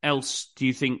else do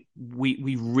you think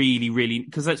we really,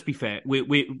 because let's be fair,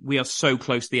 we are so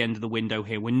close to the end of the window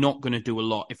here. We're not going to do a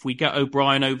lot. If we get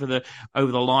O'Brien over the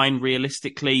line,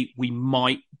 realistically, we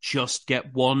might just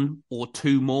get one or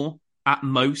two more at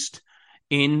most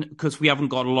in, because we haven't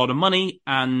got a lot of money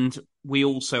and we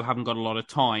also haven't got a lot of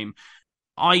time.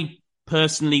 I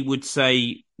personally would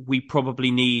say we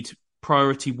probably need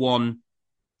priority one,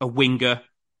 a winger,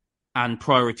 and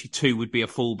priority two would be a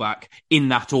fullback, in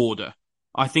that order.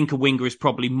 I think a winger is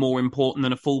probably more important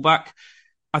than a fullback.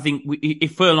 I think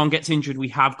if Furlong gets injured, we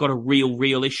have got a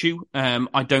real issue.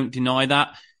 I don't deny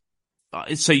that.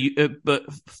 But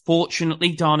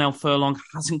fortunately, Darnell Furlong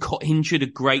hasn't got injured a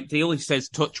great deal. He says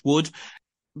touch wood.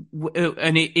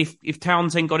 And if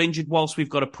Townsend got injured whilst we've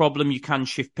got a problem, you can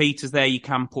shift Peters there, you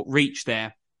can put Reach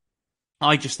there.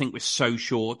 I just think we're so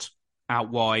short out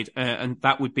wide, and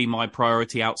that would be my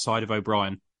priority outside of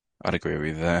O'Brien. I'd agree with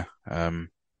you there.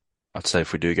 I'd say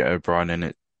if we do get O'Brien in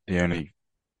it, the only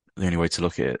way to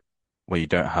look at it where you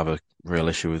don't have a real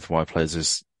issue with wide players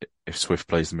is if Swift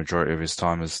plays the majority of his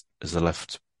time as the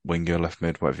left winger, left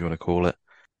mid, whatever you want to call it.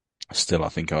 Still, I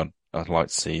think I'd like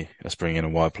to see us bring in a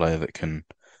wide player that can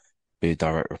be a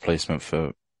direct replacement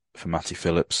for Matty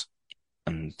Phillips.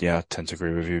 And yeah, I tend to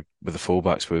agree with you. With the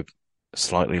fullbacks, we're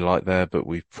slightly light there, but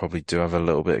we probably do have a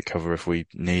little bit of cover if we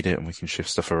need it and we can shift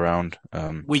stuff around.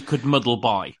 We could muddle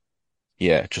by.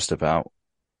 Yeah, just about.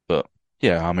 But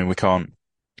yeah, I mean, we can't,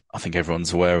 I think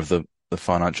everyone's aware of the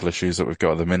financial issues that we've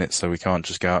got at the minute, so we can't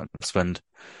just go out and spend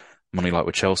money like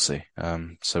with Chelsea.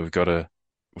 So we've got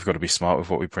to be smart with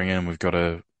what we bring in. We've got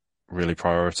to really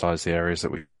prioritise the areas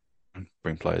that we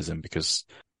bring players in because,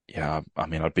 yeah, I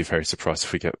mean, I'd be very surprised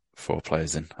if we get 4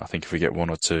 players in. I think if we get 1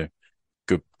 or 2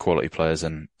 good quality players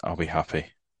in, I'll be happy.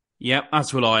 Yeah,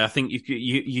 as will I. I think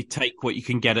you take what you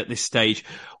can get at this stage.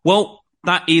 Well,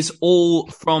 that is all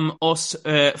from us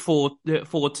for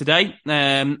today.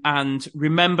 And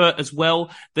remember as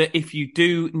well that if you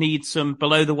do need some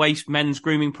below the waist men's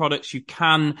grooming products, you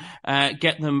can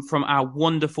get them from our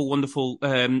wonderful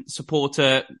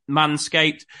supporter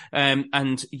Manscaped,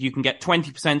 and you can get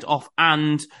 20% off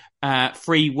and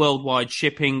free worldwide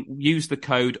shipping. Use the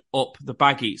code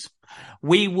UPTheBaggies.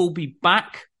 We will be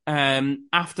back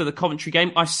after the Coventry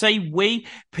game. I say we.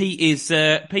 Pete is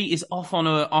off on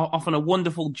a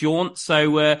wonderful jaunt,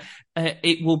 so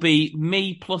it will be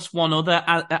me plus one other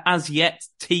as yet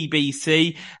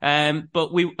TBC.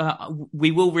 But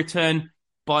we will return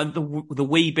by the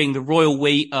we being the royal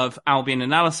we of Albion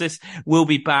Analysis. We'll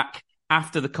be back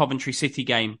after the Coventry City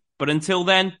game. But until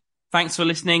then, thanks for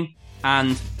listening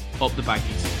and up the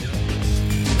baggies.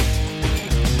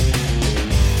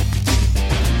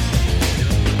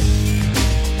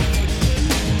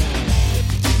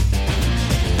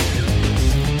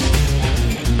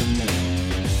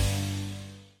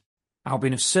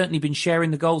 Albion have certainly been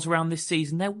sharing the goals around this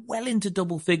season. They're well into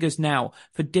double figures now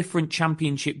for different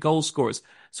championship goal scorers.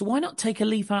 So why not take a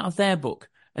leaf out of their book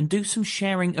and do some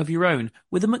sharing of your own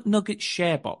with a McNuggets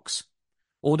share box?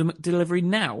 Order McDelivery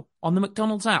now on the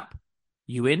McDonald's app.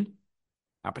 You in?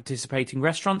 At participating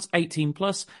restaurants, 18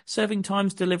 plus, serving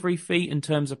times, delivery fee and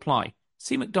terms apply.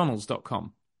 See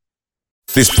mcdonalds.com.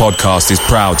 This podcast is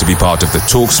proud to be part of the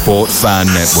TalkSport Fan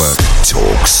Network.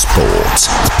 TalkSport.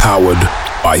 Powered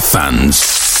by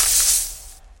fans.